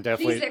 right. I'm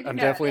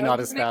definitely not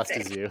as fast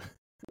as you.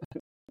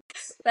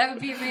 That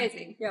would be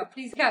amazing. Yeah,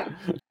 please come.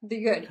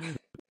 Be good.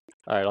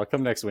 All right, I'll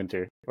come next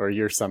winter or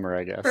your summer,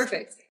 I guess.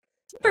 Perfect.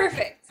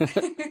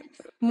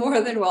 More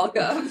than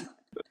welcome.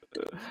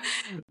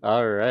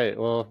 All right.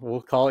 Well,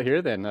 we'll call it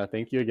here then.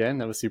 Thank you again.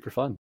 That was super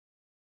fun.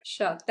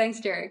 Sure. Thanks,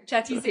 Derek.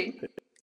 Chat to you soon.